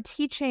start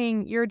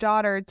teaching your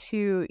daughter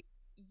to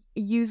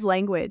use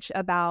language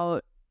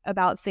about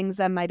things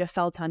that might have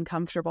felt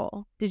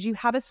uncomfortable? Did you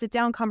have a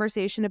sit-down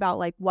conversation about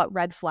like what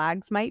red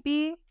flags might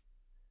be?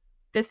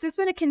 This has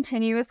been a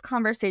continuous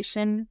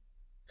conversation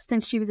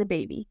since she was a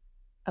baby.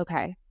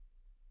 Okay.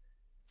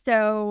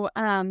 So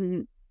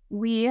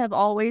we have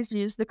always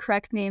used the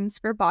correct names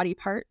for body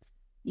parts,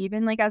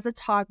 even like as a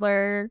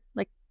toddler,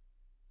 like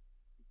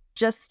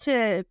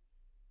they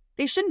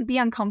shouldn't be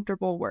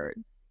uncomfortable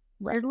words.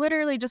 We're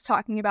literally just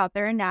talking about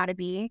their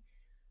anatomy.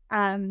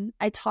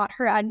 I taught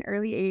her at an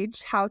early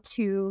age how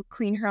to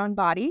clean her own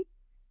body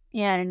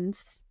and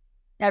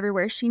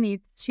everywhere she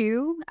needs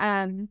to.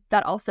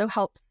 That also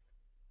helps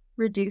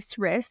reduce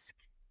risk.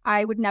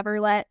 I would never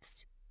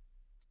let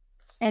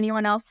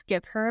anyone else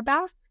give her a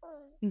bath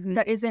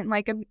that isn't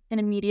like an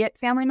immediate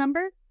family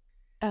member.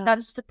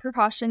 That's just a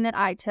precaution that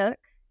I took.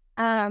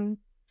 And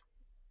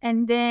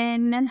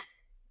then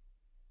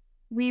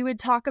we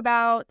talked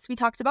about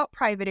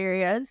private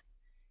areas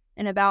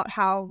and about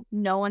how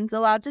no one's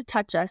allowed to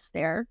touch us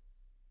there.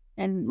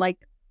 And like,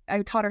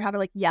 I taught her how to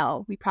like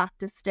yell. We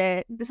practiced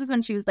it. This is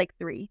when she was like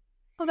 3.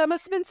 Oh, that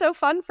must have been so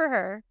fun for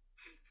her.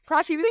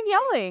 Practicing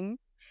yelling.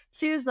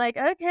 She was like,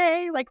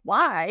 okay, like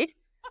why?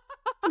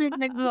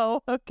 Like,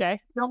 oh, okay.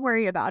 Don't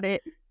worry about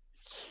it.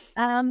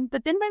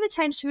 But then by the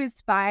time she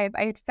was 5,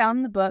 I had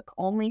found the book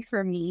Only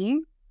for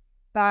Me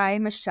by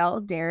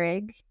Michelle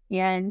Derrig,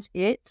 and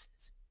I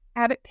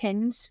have it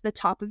pinned to the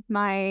top of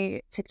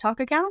my TikTok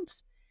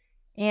account.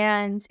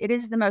 And it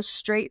is the most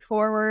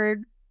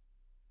straightforward,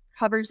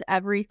 covers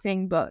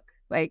everything book.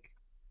 Like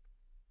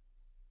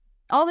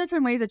all the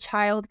different ways a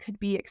child could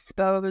be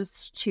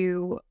exposed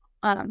to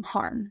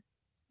harm,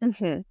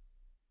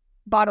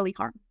 bodily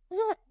harm.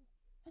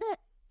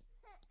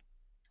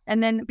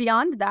 And then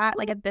beyond that,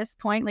 like at this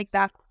point, like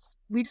that,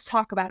 we just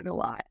talk about it a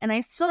lot. And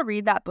I still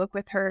read that book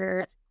with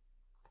her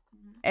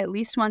at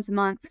least once a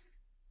month.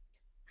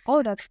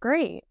 Oh, that's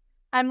great.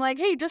 I'm like,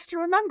 hey, just to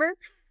remember.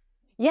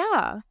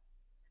 Yeah.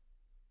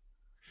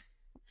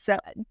 So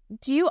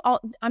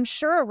I'm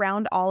sure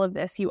around all of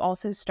this, you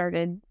also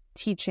started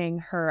teaching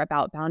her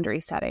about boundary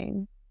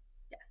setting.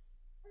 Yes.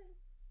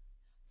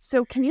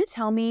 So can you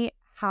tell me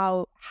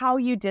how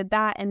you did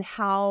that and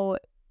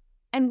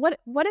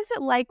what is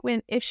it like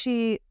if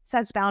she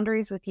sets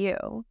boundaries with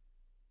you?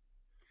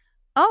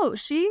 Oh,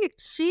 she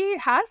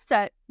has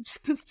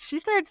she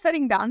started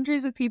setting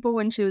boundaries with people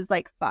when she was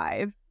like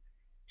 5.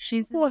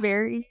 She's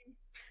very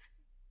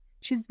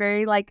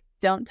like,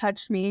 don't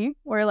touch me,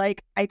 or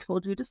like, I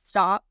told you to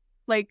stop.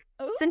 Like,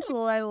 ooh,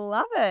 I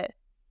love it.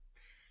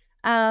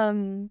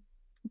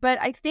 But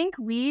I think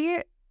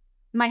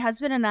my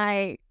husband and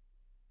I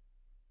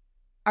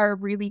are a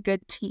really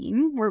good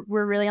team.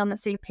 We're really on the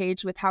same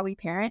page with how we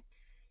parent.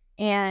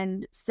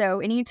 And so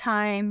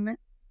anytime,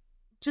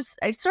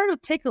 I started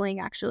with tickling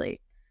actually.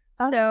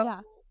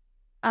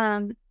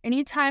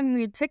 Anytime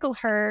we would tickle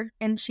her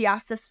and she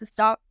asked us to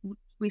stop,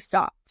 we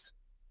stopped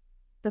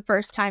the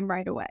first time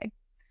right away.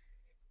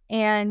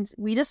 And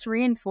we just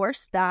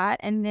reinforced that.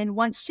 And then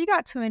once she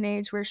got to an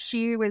age where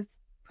she was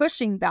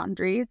pushing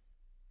boundaries,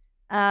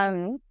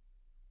 and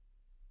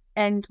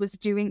was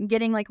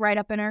getting like right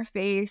up in our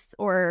face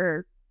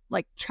or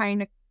like trying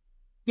to,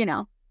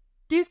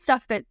 do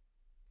stuff that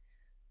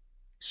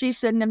she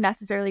shouldn't have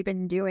necessarily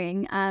been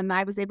doing.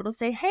 I was able to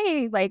say,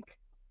 hey, like,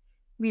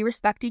 we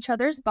respect each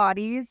other's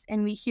bodies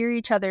and we hear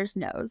each other's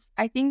no's.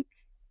 I think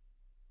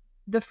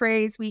the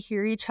phrase "we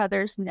hear each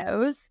other's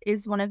no's"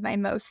 is one of my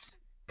most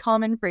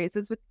common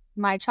phrases with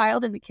my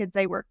child and the kids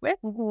I work with.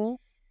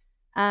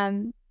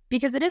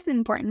 Because it is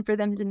important for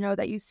them to know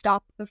that you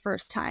stop the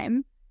first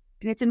time.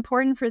 And it's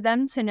important for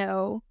them to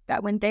know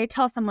that when they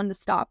tell someone to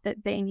stop,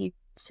 that they need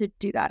to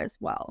do that as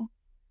well.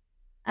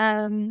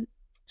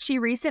 She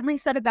recently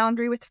set a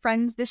boundary with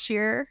friends this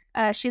year.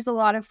 She has a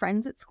lot of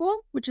friends at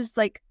school, which is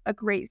like a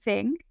great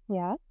thing.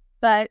 Yeah.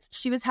 But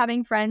she was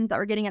having friends that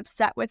were getting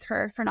upset with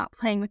her for not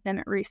playing with them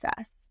at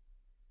recess.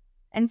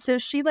 And so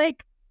she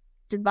like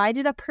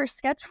divided up her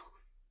schedule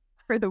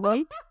for the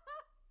week.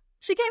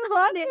 She came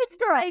on and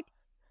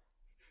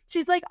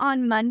she's like,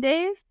 on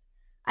Mondays,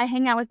 I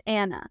hang out with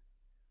Anna.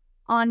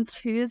 On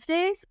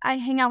Tuesdays, I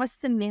hang out with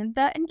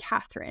Samantha and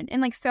Catherine,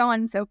 and like so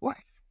on and so forth.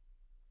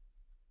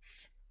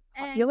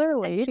 Popular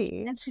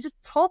lady. And she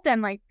just told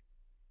them, like,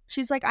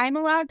 she's like, I'm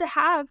allowed to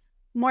have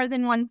more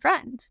than one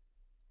friend.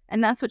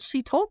 And that's what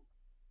she told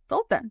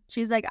them.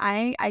 She's like,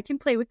 I can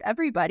play with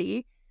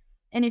everybody.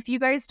 And if you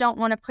guys don't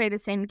want to play the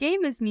same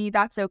game as me,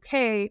 that's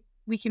okay.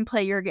 We can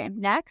play your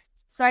game next.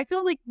 So I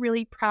feel like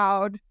really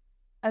proud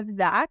of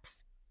that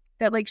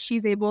like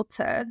she's able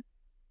to,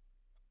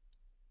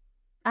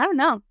 I don't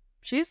know.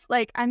 She's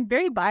like, I'm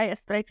very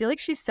biased, but I feel like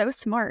she's so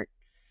smart.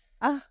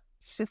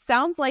 She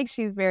sounds like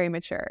she's very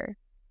mature.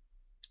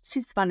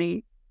 She's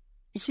funny.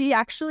 She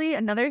actually,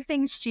 another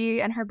thing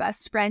she and her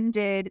best friend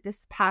did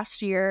this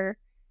past year.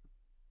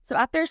 So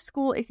at their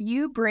school, if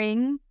you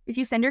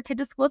send your kid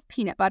to school with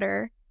peanut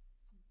butter,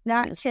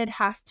 that kid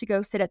has to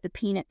go sit at the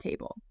peanut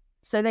table.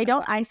 So they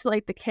don't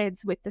isolate the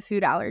kids with the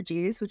food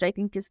allergies, which I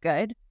think is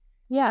good.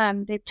 Yeah.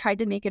 They've tried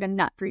to make it a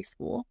nut-free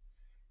school.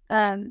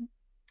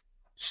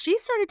 She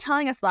started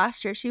telling us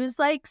last year, she was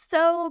like,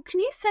 so can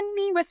you send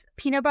me with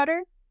peanut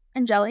butter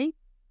and jelly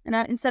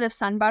instead of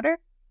sun butter?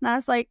 And I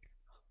was like,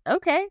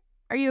 okay.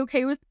 Are you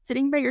okay with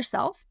sitting by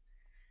yourself?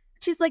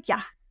 She's like,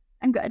 yeah,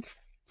 I'm good.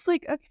 It's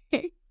like,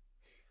 okay.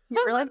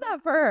 I love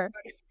that for her.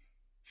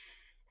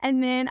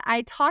 And then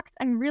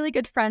I'm really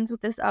good friends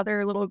with this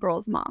other little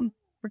girl's mom.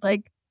 We're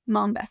like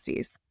mom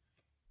besties.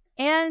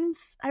 And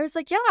I was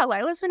like, yeah,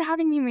 Lila's been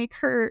having me make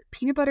her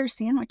peanut butter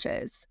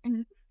sandwiches.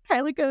 And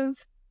Kylie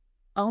goes,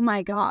 oh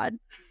my God.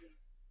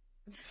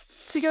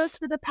 She goes,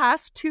 for the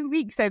past 2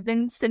 weeks, I've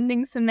been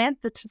sending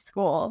Samantha to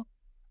school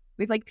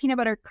with like peanut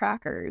butter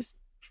crackers.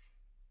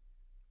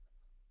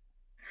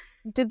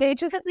 Did they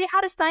just... Because they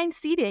had assigned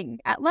seating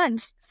at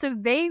lunch. So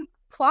they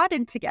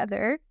plotted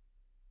together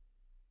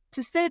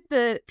to sit at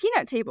the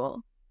peanut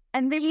table.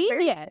 And they were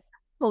very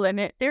successful in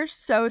it. They're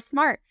so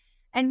smart.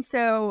 And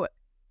so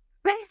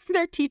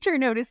their teacher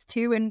noticed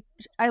too, and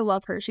I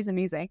love her. She's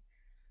amazing.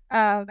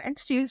 And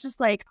she was just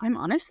like, I'm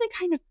honestly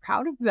kind of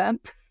proud of them.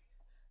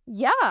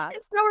 Yeah.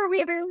 And so are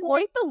we.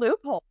 Exploit the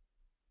loophole.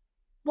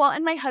 Well,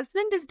 and my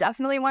husband is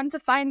definitely one to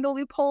find the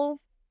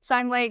loopholes. So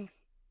I'm like,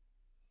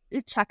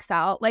 it checks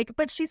out. Like,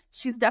 but she's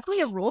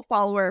definitely a rule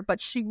follower,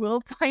 but she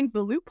will find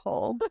the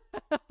loophole.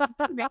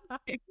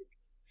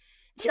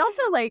 She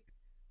also like,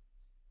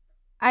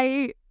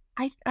 I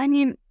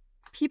mean,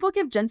 people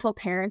give gentle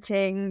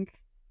parenting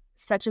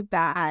such a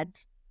bad,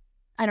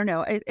 I don't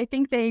know. I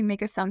think they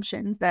make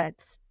assumptions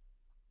that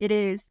it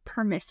is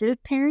permissive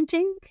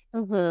parenting.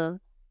 Mm-hmm.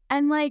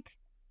 And like,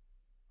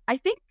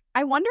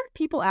 I wonder if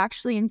people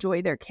actually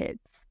enjoy their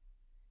kids.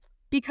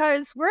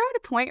 Because we're at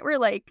a point where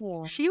like,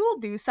 she will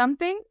do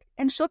something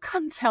and she'll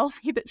come tell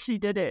me that she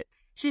did it.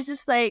 She's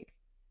just like,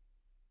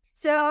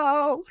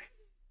 so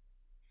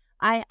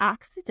I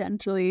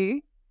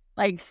accidentally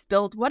like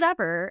spilled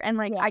whatever and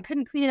like I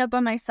couldn't clean it up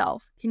by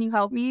myself. Can you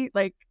help me?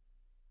 Like,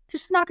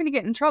 she's not going to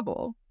get in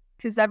trouble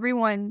because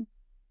everyone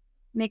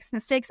makes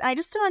mistakes. I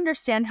just don't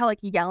understand how like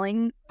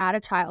yelling at a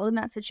child in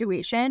that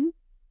situation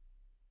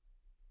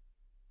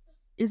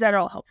is at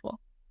all helpful.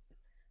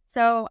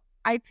 So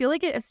I feel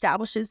like it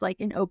establishes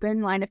like an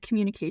open line of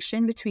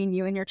communication between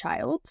you and your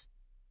child.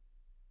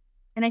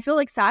 And I feel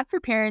like sad for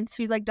parents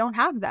who like don't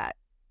have that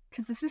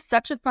because this is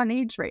such a fun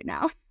age right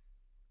now.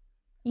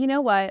 You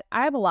know what?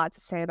 I have a lot to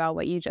say about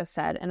what you just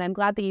said, and I'm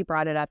glad that you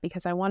brought it up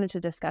because I wanted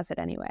to discuss it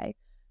anyway.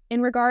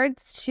 In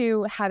regards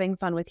to having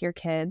fun with your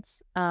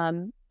kids,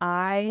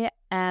 I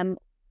am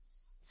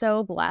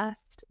so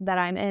blessed that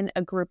I'm in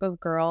a group of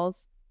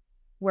girls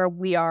where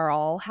we are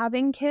all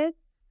having kids.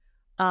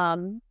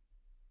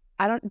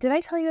 Did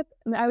I tell you?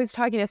 I was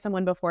talking to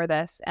someone before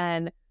this,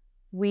 and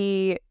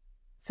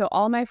so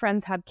all my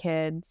friends have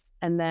kids,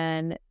 and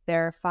then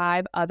there are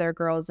 5 other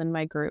girls in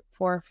my group,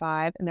 4 or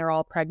 5, and they're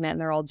all pregnant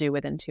and they're all due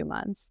within 2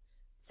 months.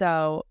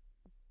 So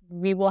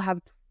we will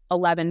have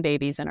 11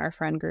 babies in our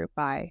friend group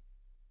by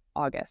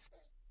August.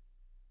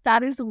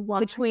 That is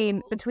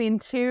wonderful. Between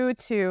 2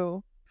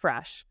 to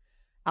fresh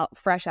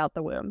out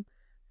the womb.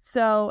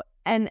 So,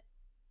 and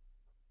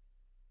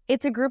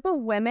it's a group of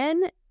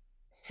women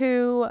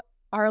who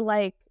are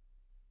like,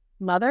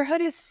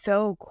 motherhood is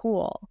so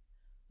cool.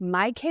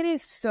 My kid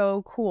is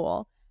so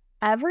cool.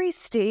 Every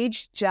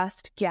stage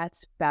just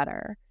gets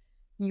better.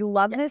 You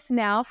love this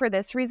now for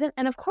this reason.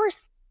 And of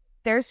course,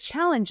 there's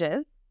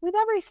challenges with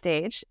every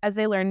stage as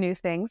they learn new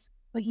things,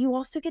 but you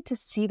also get to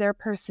see their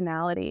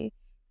personality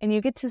and you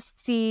get to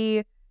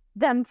see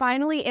them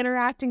finally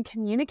interact and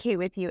communicate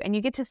with you. And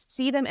you get to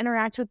see them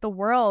interact with the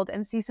world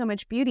and see so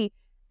much beauty.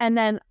 And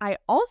then I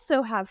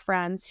also have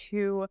friends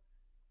who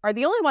are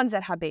the only ones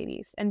that have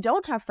babies and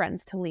don't have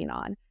friends to lean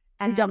on.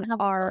 And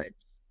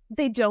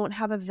they don't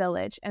have a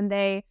village. And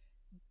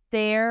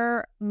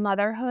their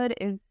motherhood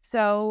is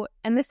so,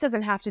 and this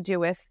doesn't have to do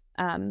with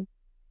the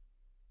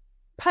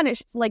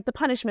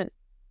punishment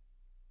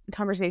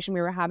conversation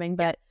we were having,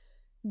 but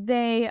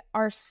they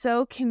are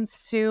so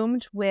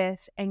consumed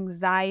with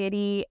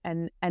anxiety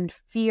and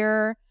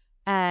fear,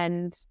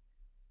 and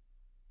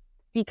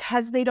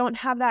because they don't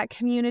have that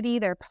community,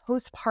 their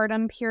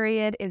postpartum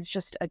period is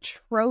just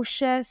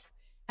atrocious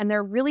and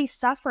they're really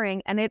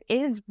suffering. And it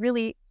is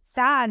really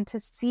sad to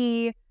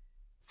see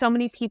so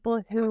many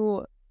people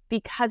who,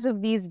 because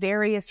of these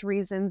various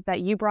reasons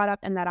that you brought up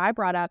and that I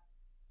brought up,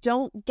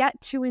 don't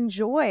get to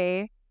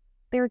enjoy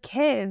their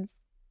kids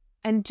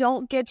and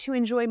don't get to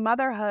enjoy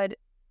motherhood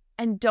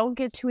and don't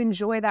get to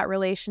enjoy that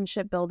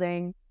relationship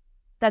building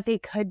that they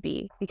could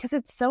be, because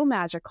it's so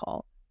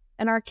magical.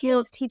 And our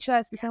kids teach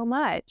us so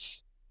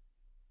much.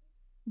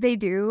 They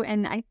do.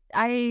 And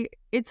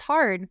it's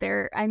hard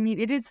there. I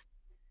mean,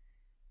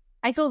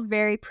 I feel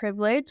very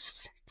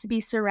privileged to be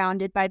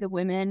surrounded by the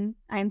women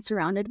I'm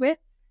surrounded with.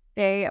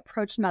 They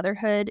approach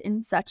motherhood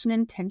in such an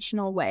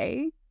intentional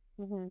way.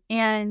 Mm-hmm.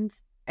 And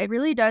it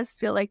really does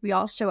feel like we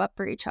all show up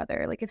for each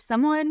other. Like if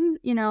someone's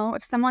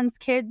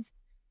kid's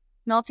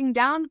melting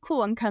down,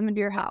 cool, I'm coming to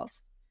your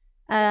house.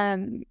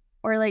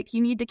 or like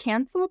you need to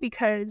cancel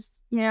because,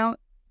 you know,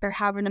 they're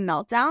having a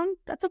meltdown,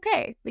 that's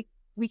okay. Like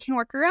we can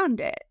work around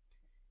it.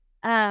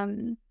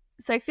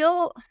 So I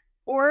feel,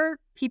 or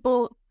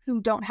people who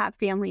don't have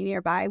family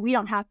nearby, we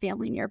don't have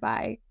family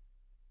nearby,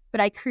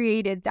 but I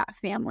created that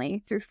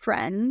family through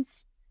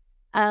friends.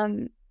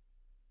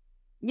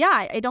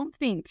 Yeah, I don't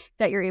think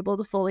that you're able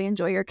to fully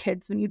enjoy your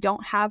kids when you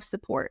don't have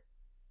support,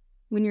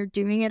 when you're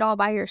doing it all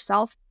by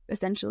yourself,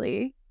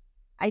 essentially.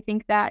 I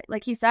think that,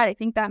 like you said, I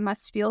think that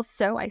must feel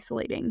so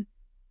isolating.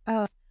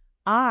 I'm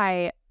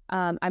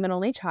an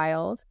only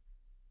child,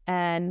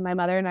 and my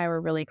mother and I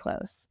were really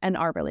close and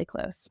are really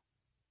close.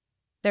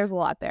 There's a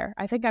lot there.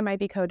 I think I might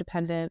be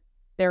codependent.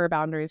 There were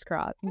boundaries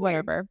crossed,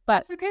 whatever.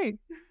 But it's okay.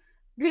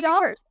 Good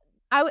hours.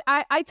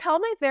 I tell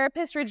my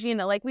therapist,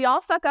 Regina, like, we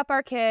all fuck up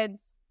our kids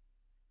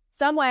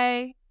some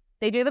way.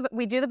 We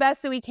do the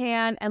best that we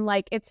can, and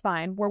like, it's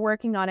fine. We're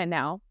working on it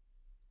now.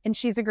 And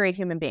she's a great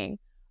human being.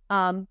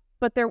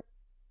 But there,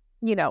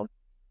 you know,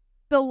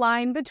 the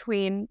line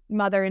between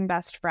mother and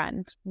best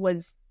friend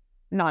was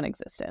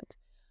non-existent.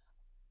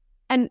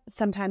 And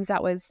sometimes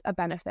that was a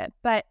benefit.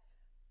 But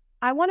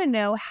I want to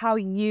know how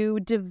you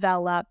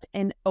develop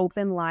an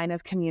open line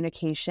of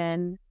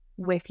communication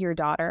with your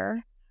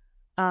daughter.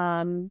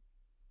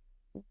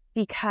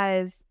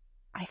 Because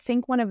I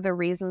think one of the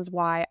reasons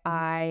why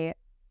I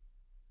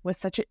was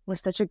such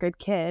a good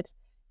kid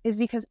is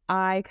because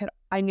I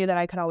knew that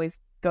I could always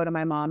go to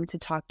my mom to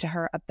talk to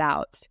her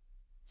about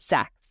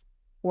sex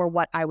or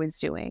what I was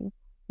doing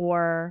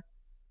or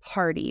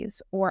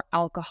parties or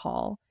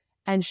alcohol.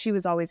 And she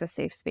was always a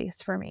safe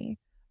space for me.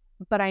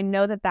 But I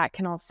know that that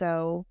can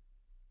also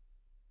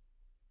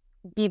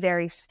be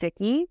very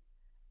sticky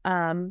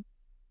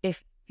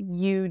if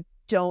you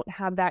don't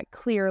have that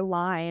clear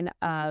line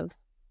of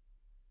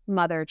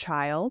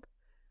mother-child.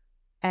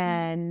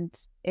 And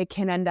it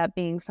can end up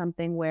being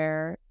something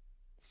where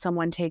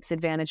someone takes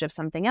advantage of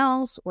something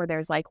else, or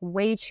there's like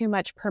way too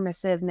much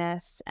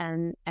permissiveness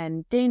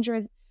and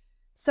danger.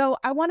 So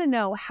I want to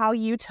know how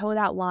you toe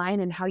that line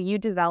and how you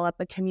develop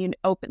a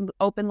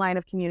open line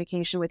of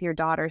communication with your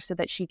daughter so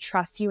that she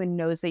trusts you and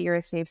knows that you're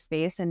a safe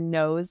space and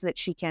knows that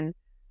she can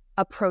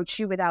approach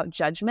you without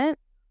judgment,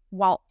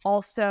 while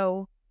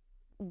also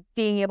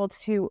being able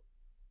to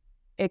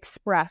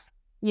express,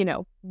 you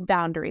know,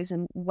 boundaries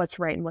and what's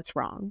right and what's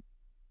wrong.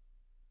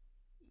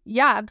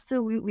 Yeah,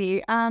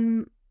 absolutely.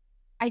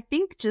 I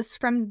think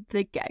just from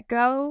the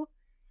get-go,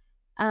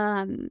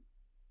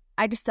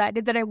 I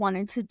decided that I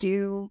wanted to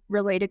do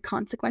related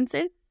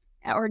consequences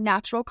or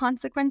natural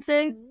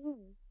consequences.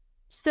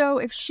 So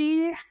if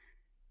she,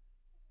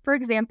 for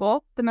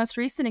example, the most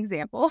recent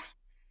example,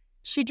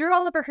 she drew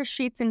all over her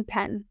sheets in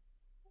pen,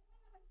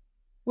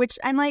 which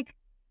I'm like,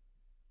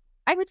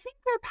 I would think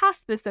we're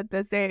past this at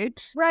this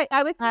age. Right.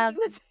 I would think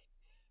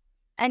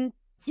and,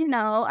 you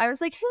know, I was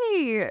like,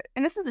 hey,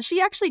 and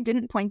she actually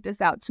didn't point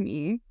this out to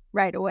me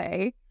right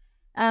away.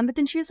 But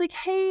then she was like,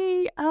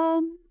 hey,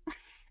 I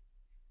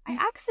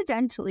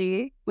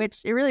accidentally,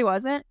 which it really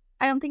wasn't,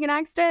 I don't think an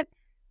accident,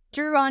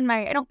 drew on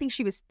I don't think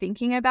she was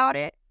thinking about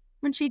it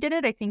when she did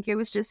it. I think it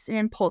was just an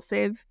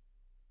impulsive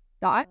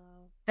thought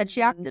that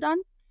she acted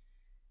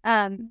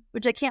on,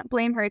 which I can't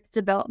blame her. It's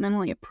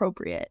developmentally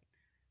appropriate.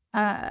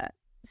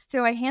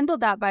 So I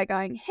handled that by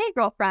going, hey,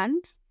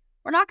 girlfriend,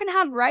 we're not going to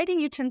have writing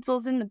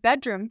utensils in the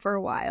bedroom for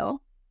a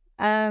while.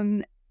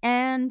 And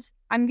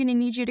I'm going to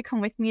need you to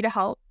come with me to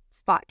help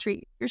spot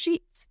treat your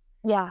sheets.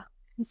 Yeah.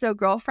 And so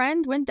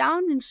girlfriend went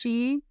down and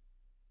she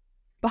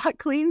spot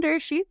cleaned her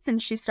sheets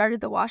and she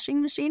started the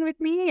washing machine with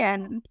me.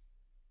 And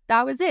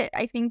that was it.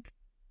 I think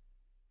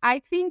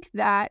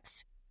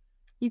that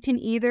you can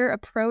either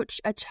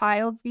approach a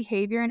child's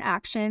behavior and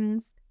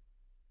actions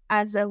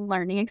as a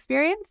learning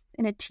experience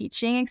and a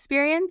teaching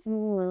experience,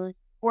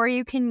 or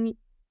you can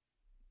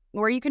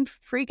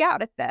freak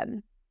out at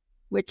them,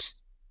 which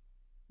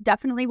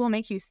definitely will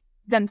make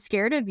them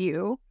scared of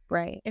you.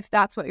 Right. If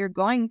that's what you're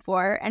going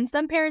for. And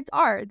some parents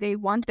they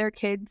want their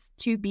kids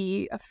to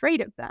be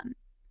afraid of them.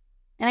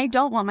 And I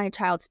don't want my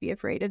child to be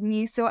afraid of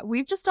me. So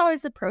we've just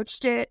always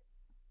approached it.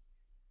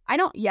 I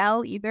don't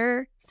yell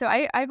either. So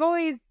I've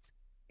always,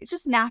 it's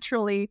just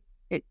naturally,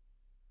 let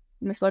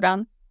me slow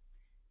down.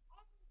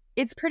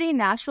 It's pretty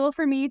natural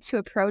for me to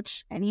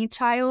approach any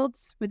child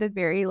with a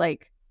very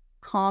like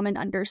calm and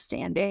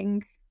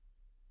understanding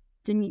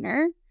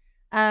demeanor.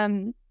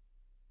 So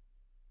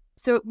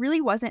it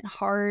really wasn't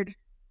hard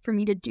for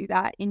me to do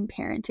that in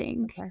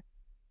parenting. Okay.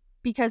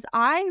 Because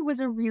I was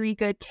a really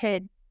good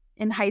kid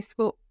in high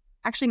school.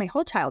 Actually, my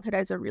whole childhood, I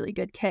was a really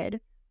good kid,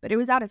 but it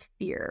was out of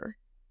fear,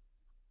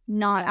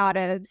 not out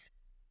of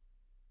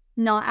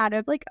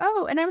like,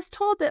 oh, and I was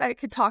told that I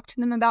could talk to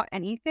them about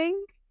anything,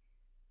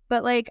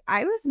 but like,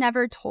 I was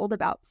never told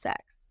about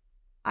sex.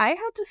 I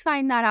had to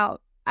find that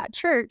out at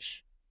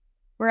church,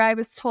 where I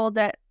was told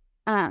that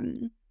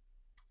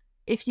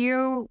if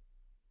you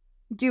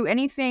do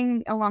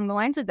anything along the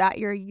lines of that,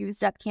 you're a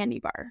used up candy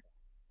bar.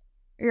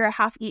 You're a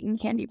half-eaten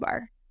candy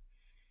bar.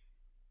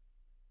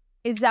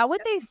 Is that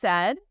what they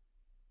said?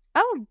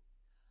 Oh,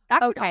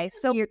 okay.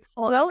 So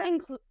we'll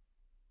include.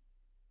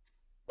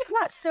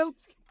 Yeah, so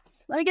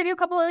let me give you a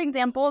couple of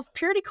examples.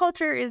 Purity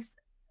culture is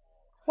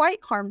quite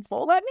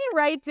harmful. Let me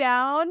write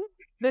down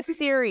the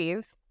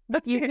series.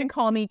 You can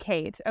call me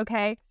Kate,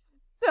 okay?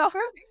 So,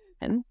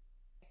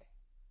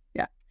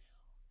 yeah.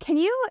 Can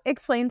you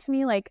explain to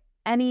me like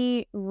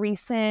any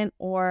recent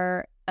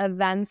or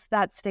events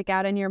that stick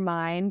out in your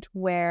mind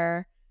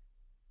where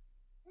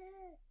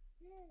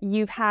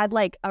you've had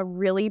like a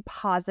really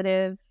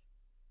positive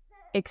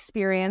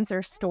experience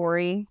or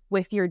story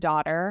with your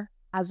daughter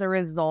as a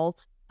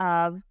result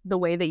of the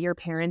way that you're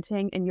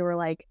parenting, and you were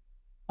like,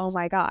 oh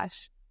my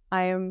gosh,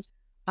 I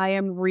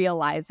am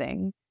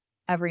realizing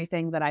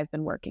everything that I've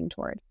been working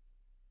toward?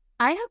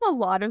 I have a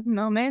lot of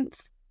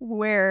moments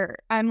where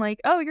I'm like,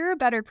 oh, you're a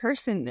better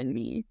person than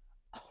me.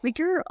 Like,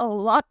 you're a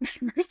lot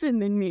better person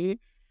than me.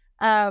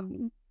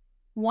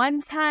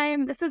 One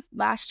time, this is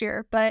last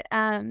year, but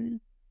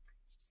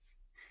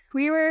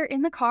we were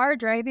in the car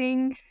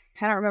driving.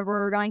 I don't remember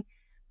where we were going,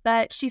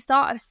 but she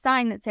saw a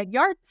sign that said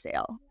yard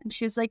sale. And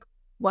she was like,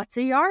 what's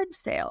a yard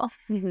sale?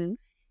 Mm-hmm.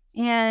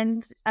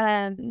 And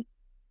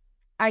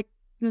I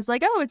was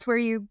like, oh, it's where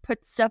you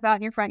put stuff out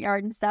in your front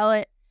yard and sell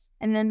it.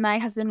 And then my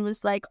husband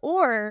was like,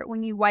 or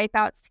when you wipe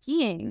out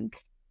skiing,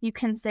 you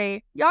can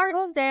say yard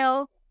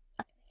sale.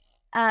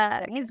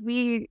 Because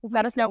we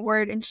let us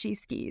snowboard and she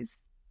skis.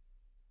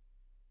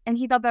 And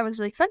he thought that was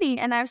really funny.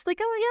 And I was like,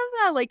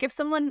 oh, yeah. Like, if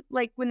someone,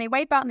 like, when they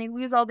wipe out and they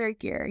lose all their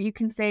gear, you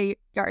can say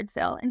yard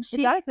sale. And she...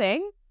 Is that a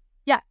thing?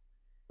 Yeah.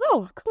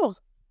 Oh, cool.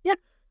 Yeah.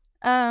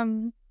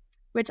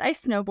 Which I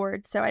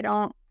snowboard, so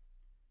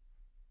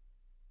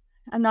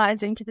I'm not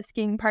as into the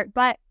skiing part.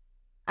 But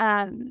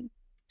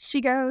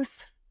she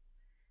goes,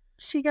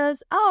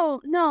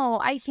 oh, no,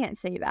 I can't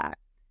say that.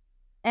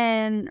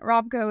 And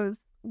Rob goes,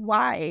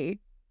 why?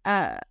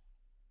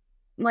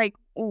 Like,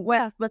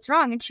 what's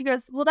wrong? And she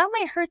goes, well, that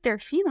might hurt their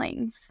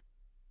feelings.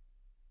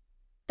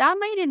 That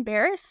might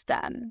embarrass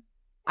them.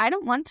 I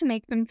don't want to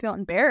make them feel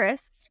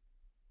embarrassed.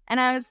 And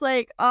I was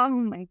like, oh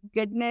my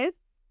goodness.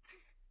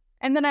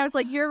 And then I was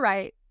like, you're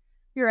right.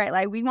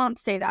 Like, we won't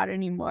say that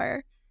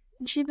anymore.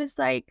 And she was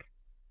like,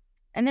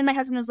 and then my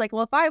husband was like,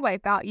 well, if I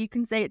wipe out, you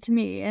can say it to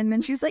me. And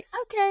then she's like,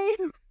 okay.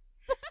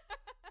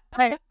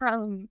 But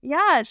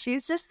yeah,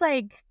 she's just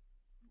like,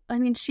 I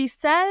mean, she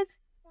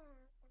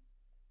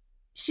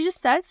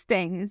just says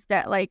things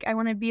that, like, I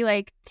want to be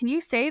like, can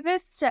you say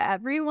this to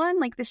everyone?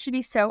 Like, this should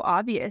be so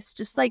obvious,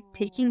 just like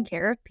taking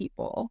care of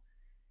people.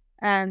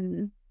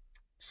 Anytime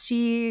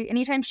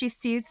she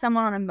sees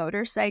someone on a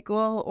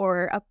motorcycle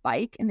or a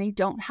bike and they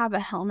don't have a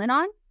helmet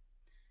on,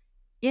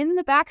 in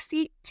the back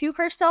seat to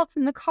herself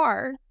in the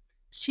car,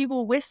 she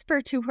will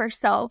whisper to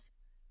herself,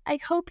 I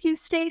hope you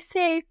stay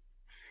safe.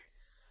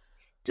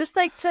 Just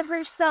like to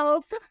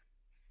herself,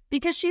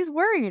 because she's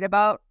worried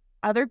about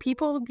other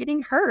people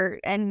getting hurt.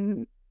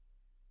 And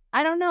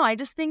I don't know, I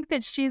just think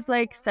that she's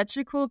like such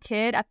a cool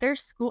kid at their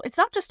school. It's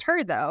not just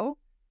her though.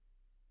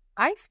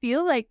 I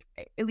feel like,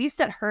 at least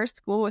at her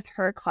school with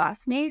her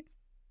classmates,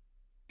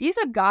 these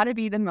have got to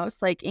be the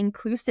most like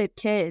inclusive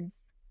kids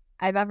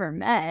I've ever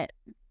met.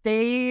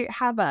 They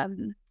have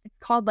it's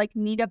called like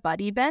Need a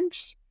Buddy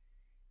Bench.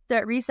 So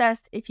at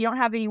recess, if you don't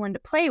have anyone to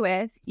play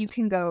with, you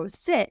can go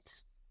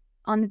sit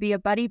on the Be a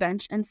Buddy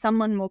bench and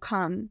someone will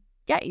come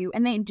get you.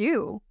 And they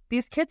do.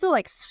 These kids will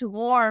like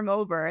swarm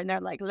over and they're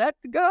like, let's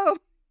go.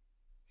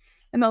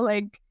 And they're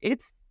like,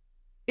 it's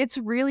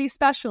really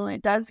special. And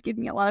it does give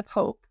me a lot of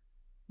hope.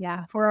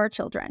 Yeah. For our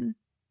children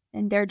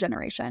and their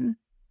generation.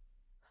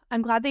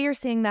 I'm glad that you're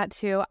seeing that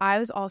too.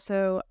 I'm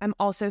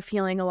also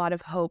feeling a lot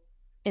of hope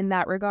in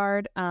that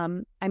regard.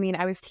 I mean,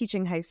 I was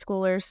teaching high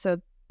schoolers, so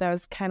that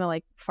was kind of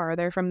like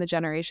farther from the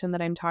generation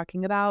that I'm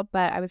talking about.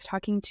 But I was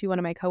talking to one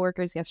of my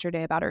coworkers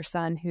yesterday about her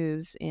son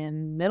who's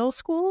in middle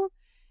school,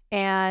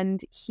 and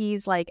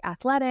he's like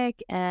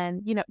athletic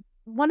and, you know,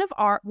 one of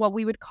our, what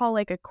we would call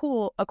like a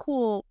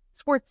cool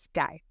sports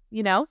guy,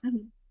 you know?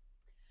 Mm-hmm.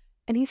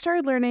 And he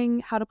started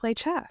learning how to play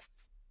chess,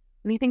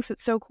 and he thinks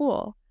it's so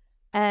cool.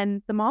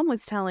 And the mom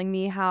was telling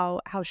me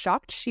how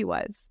shocked she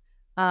was.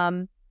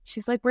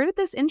 She's like, where did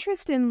this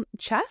interest in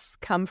chess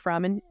come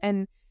from?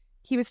 And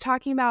he was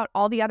talking about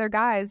all the other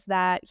guys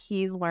that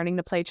he's learning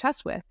to play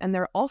chess with. And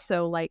they're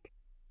also like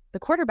the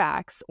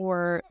quarterbacks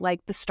or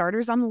like the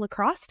starters on the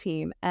lacrosse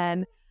team.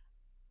 And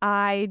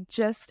I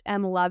just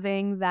am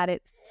loving that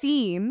it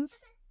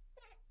seems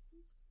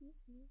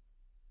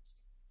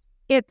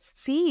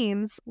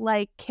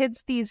like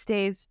kids these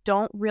days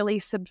don't really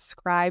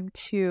subscribe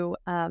to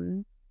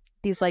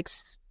these like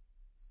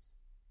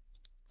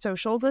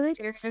social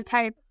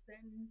stereotypes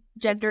and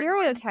gender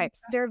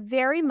stereotypes. They're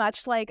very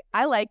much like,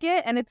 I like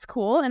it and it's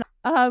cool. And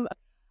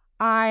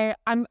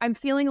I'm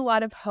feeling a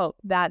lot of hope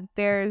that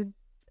there's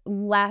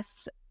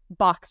less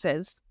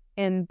boxes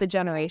in the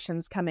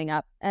generations coming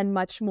up and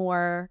much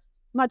more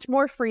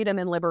freedom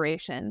and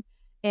liberation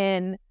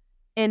in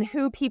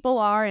who people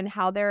are and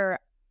how they're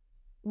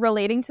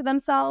relating to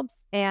themselves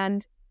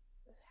and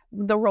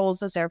the roles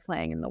that they're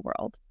playing in the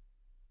world.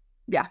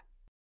 Yeah.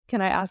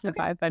 Can I ask the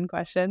 5 fun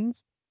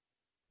questions?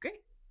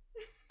 Great.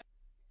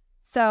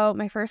 So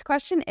my first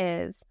question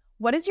is,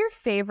 What is your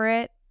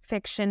favorite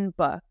fiction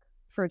book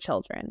for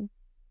children?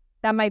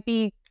 That might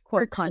be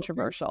quote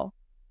controversial.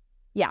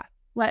 Yeah.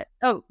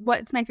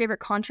 What's my favorite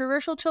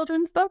controversial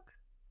children's book?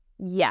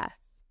 Yes.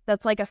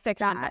 That's like a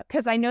fiction book.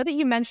 Because I know that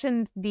you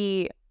mentioned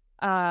the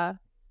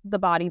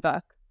body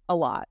book a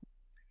lot.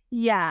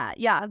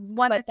 Yeah.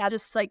 One that's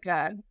just like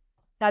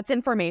that's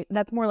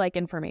more like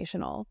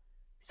informational.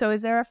 So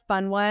is there a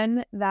fun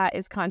one that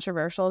is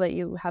controversial that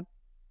you have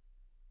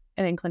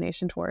an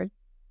inclination toward?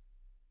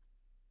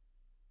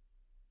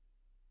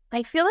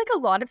 I feel like a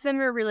lot of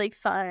them are really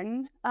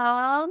fun.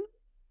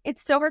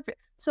 It's so hard.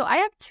 So I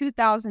have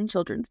 2,000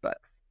 children's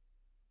books.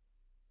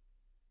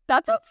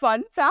 That's a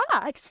fun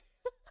fact.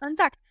 Fun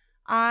fact.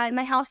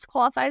 My house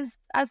qualifies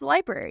as a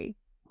library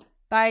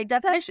by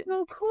definition.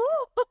 That's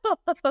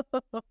so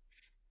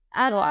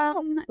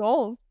cool.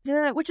 Goals.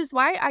 Which is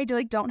why I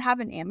don't have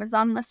an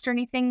Amazon list or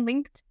anything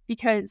linked,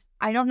 because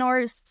I don't know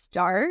where to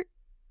start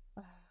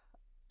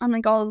on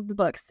like all of the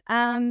books.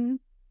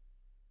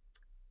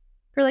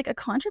 For like a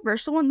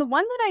controversial one, the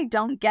one that I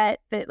don't get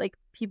that like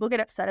people get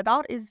upset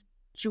about is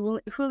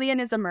Julian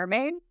is a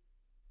Mermaid.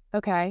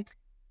 Okay.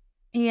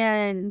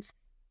 And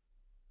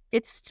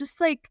it's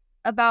just like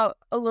about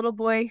a little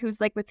boy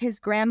who's like with his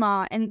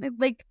grandma, and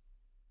like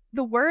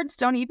the words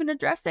don't even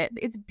address it.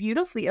 It's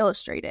beautifully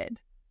illustrated.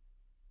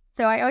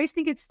 So I always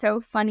think it's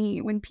so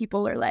funny when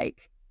people are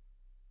like,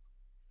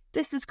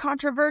 this is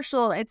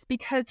controversial. It's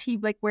because he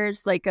like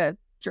wears like a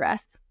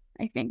dress,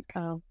 I think.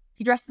 Oh.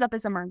 He dresses up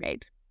as a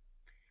mermaid.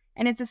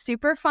 And it's a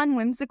super fun,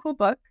 whimsical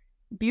book,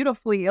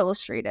 beautifully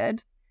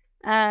illustrated.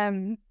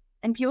 And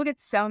people get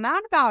so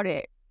mad about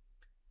it.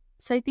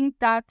 So I think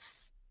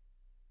that's,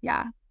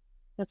 yeah.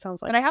 That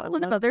sounds like But I have a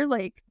lot of other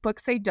like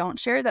books I don't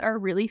share that are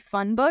really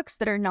fun books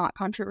that are not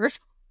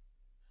controversial.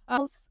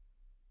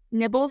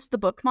 Nibbles the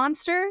Book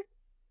Monster.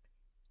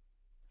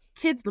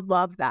 Kids would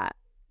love that.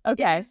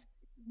 Okay. It's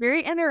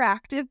very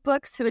interactive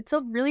book, so it's a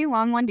really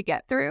long one to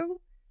get through.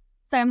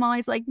 So I'm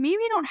always like,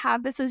 maybe don't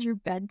have this as your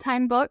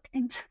bedtime book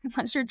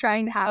unless you're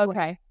trying to have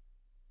a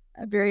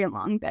very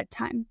long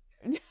bedtime.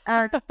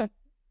 But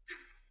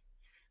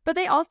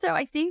they also,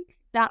 I think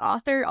that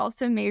author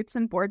also made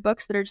some board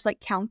books that are just like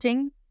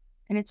counting,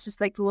 and it's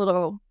just like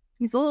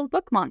he's a little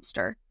book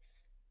monster.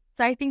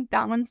 So I think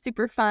that one's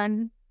super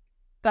fun.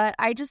 But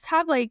I just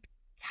have like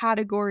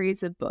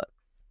categories of books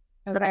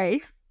that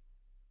I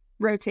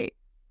rotate.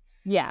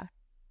 Yeah.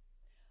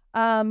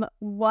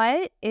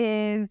 What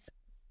is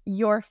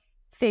your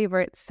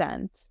favorite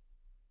scent?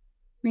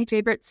 My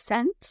favorite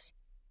scent?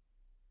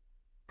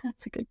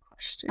 That's a good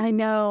question. I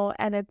know,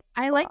 and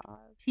I like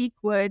teak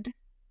wood.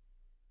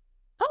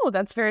 Oh,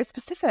 that's very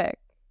specific.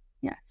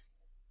 Yes.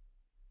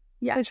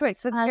 Good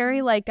choice. It's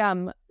very like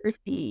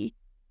earthy,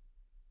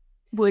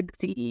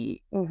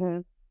 woodsy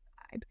vibe.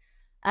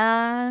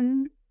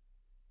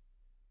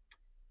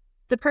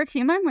 The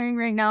perfume I'm wearing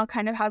right now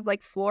kind of has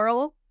like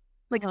floral,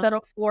 like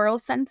subtle floral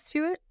scents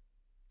to it.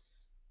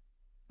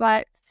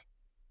 But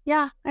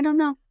yeah, I don't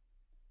know.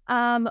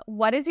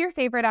 What is your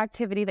favorite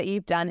activity that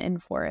you've done in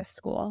forest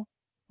school,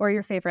 or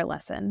your favorite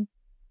lesson?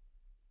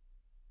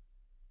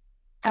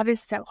 That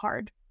is so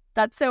hard.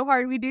 That's so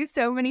hard. We do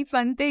so many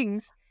fun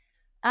things.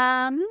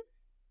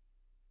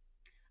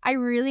 I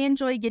really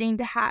enjoy getting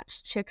to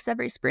hatch chicks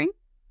every spring.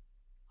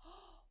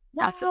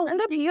 Wow,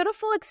 what a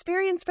beautiful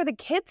experience for the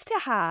kids to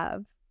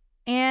have.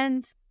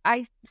 And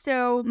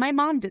so my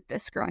mom did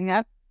this growing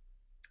up.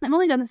 I've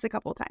only done this a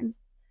couple of times.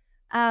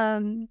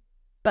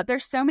 But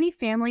there's so many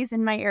families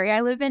in my area.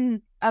 I live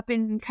up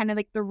in kind of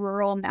like the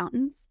rural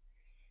mountains.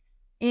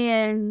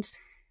 And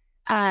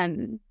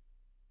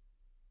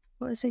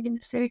what was I going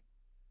to say?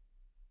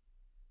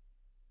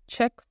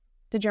 Chicks?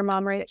 Did your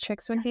mom raise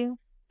chicks with you?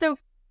 So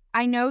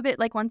I know that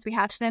like once we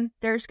hatch them,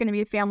 there's going to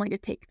be a family to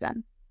take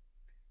them.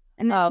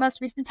 And this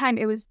most recent time,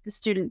 it was the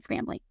student's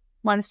family.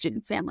 One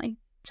student's family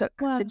took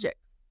the chicks.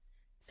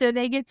 So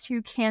they get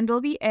to candle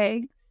the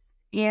eggs,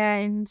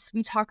 and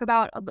we talk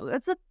about,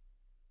 it's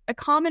a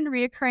common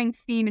reoccurring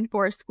theme in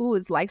forest school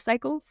is life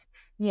cycles.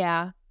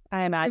 Yeah,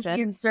 I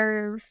imagine.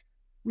 So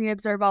we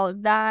observe all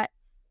of that.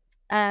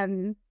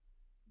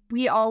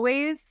 We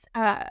always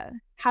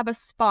have a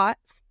spot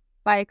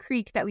by a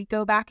creek that we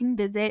go back and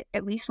visit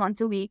at least once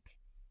a week.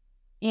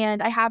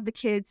 And I have the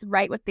kids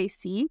write what they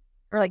see,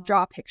 or like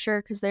draw a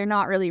picture, because they're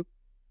not really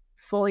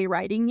fully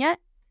writing yet.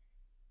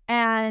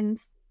 And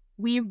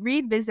we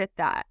revisit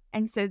that.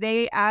 And so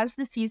as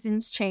the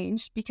seasons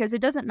change, because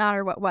it doesn't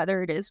matter what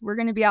weather it is, we're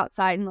going to be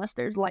outside unless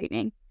there's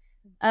lightning,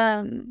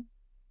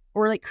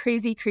 or like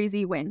crazy,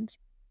 crazy wind.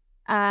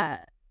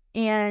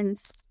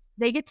 And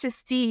they get to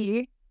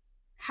see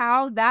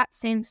how that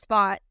same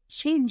spot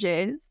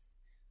changes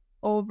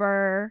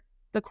over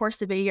the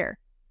course of a year.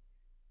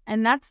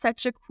 And that's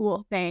such a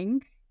cool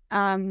thing.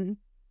 We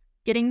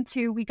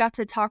got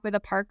to talk with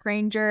a park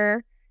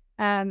ranger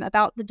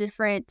about the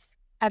different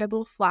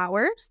edible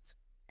flowers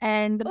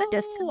and the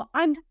medicinal.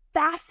 I'm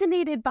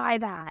fascinated by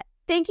that.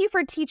 Thank you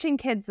for teaching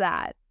kids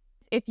that.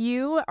 If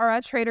you are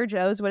at Trader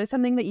Joe's, what is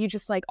something that you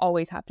just like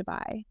always have to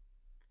buy?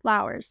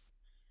 Flowers.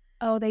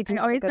 Oh, they do. I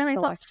always good buy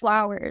myself selection.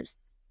 flowers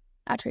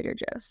at Trader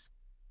Joe's.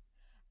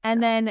 And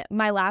So. then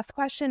my last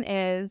question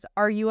is,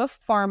 are you a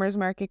farmer's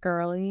market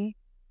girly?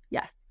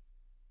 Yes.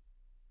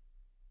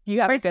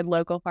 You have a good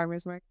local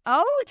farmer's market.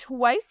 Oh,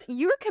 twice?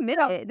 You're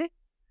committed.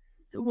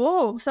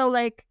 Whoa. So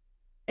like,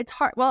 it's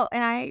hard. Well,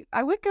 and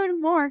I would go to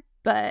more,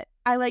 but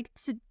I like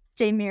to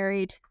stay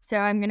married. So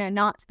I'm going to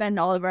not spend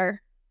all of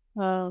our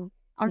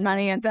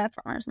money at that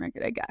farmer's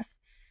market, I guess.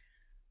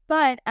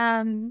 But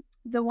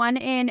the one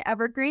in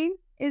Evergreen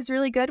is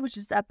really good, which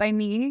is up by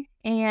me.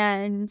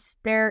 And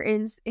there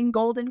is in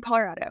Golden,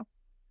 Colorado.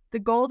 The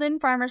Golden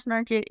Farmer's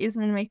Market is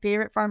one of my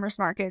favorite farmer's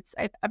markets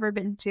I've ever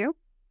been to.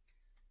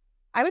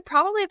 I would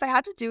probably, if I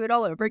had to do it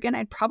all over again,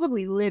 I'd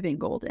probably live in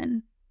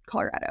Golden,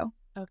 Colorado.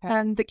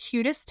 Okay. The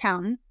cutest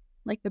town,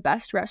 like the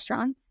best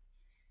restaurants.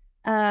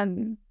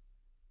 Yeah.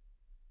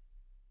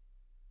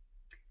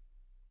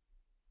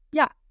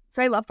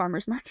 So I love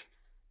farmers markets.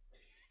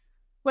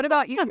 What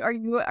about you? Are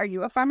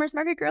you a farmers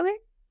market girly?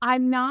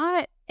 I'm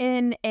not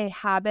in a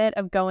habit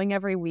of going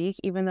every week,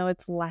 even though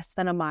it's less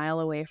than a mile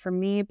away from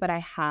me, but I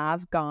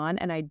have gone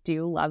and I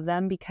do love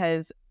them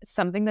because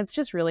something that's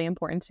just really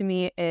important to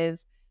me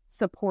is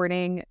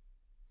supporting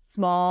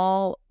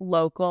small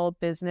local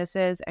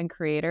businesses and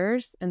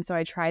creators. And so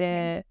I try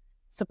to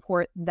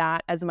support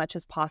that as much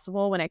as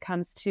possible when it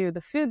comes to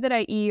the food that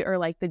I eat or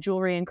like the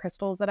jewelry and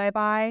crystals that I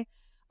buy.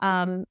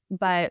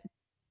 But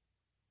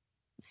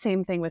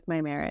same thing with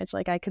my marriage.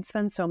 Like I could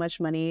spend so much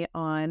money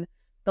on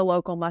the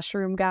local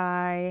mushroom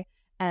guy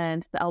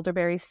and the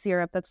elderberry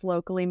syrup that's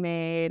locally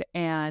made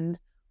and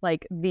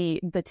like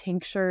the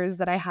tinctures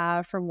that I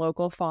have from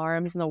local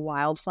farms and the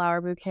wildflower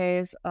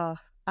bouquets.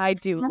 I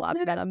do love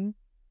them.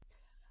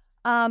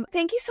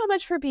 Thank you so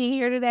much for being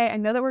here today. I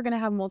know that we're going to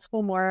have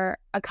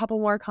a couple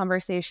more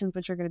conversations,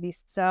 which are going to be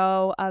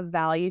so of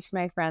value to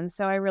my friends.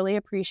 So I really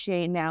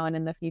appreciate now and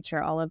in the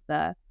future all of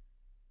the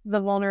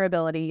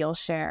vulnerability you'll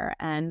share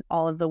and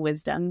all of the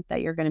wisdom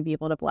that you're going to be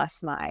able to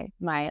bless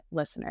my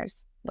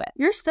listeners with.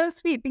 You're so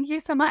sweet. Thank you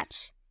so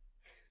much.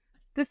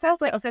 This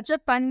sounds like such a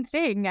fun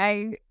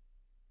thing.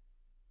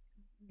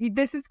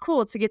 This is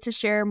cool to get to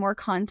share more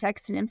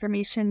context and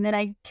information than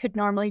I could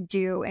normally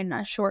do in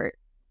a short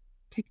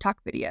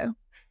TikTok video.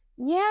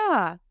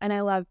 Yeah. And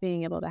I love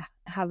being able to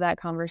have that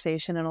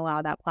conversation and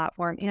allow that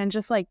platform and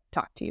just like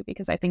talk to you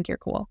because I think you're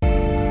cool.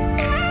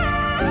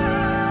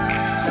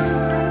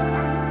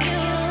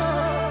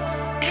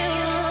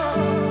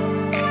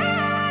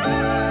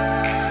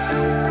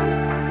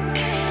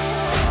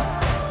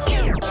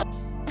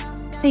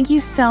 Thank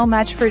you so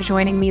much for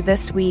joining me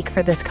this week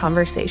for this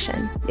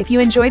conversation. If you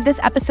enjoyed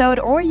this episode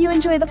or you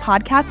enjoy the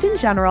podcast in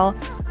general,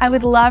 I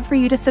would love for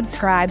you to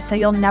subscribe so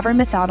you'll never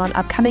miss out on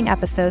upcoming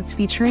episodes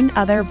featuring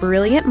other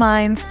brilliant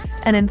minds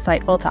and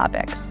insightful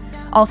topics.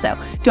 Also,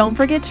 don't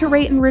forget to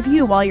rate and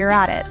review while you're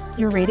at it.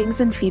 Your ratings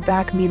and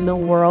feedback mean the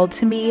world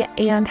to me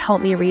and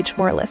help me reach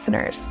more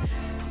listeners.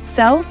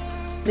 So,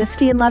 Miss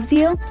Dean loves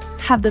you.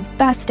 Have the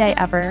best day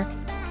ever.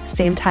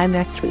 Same time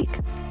next week.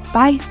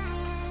 Bye.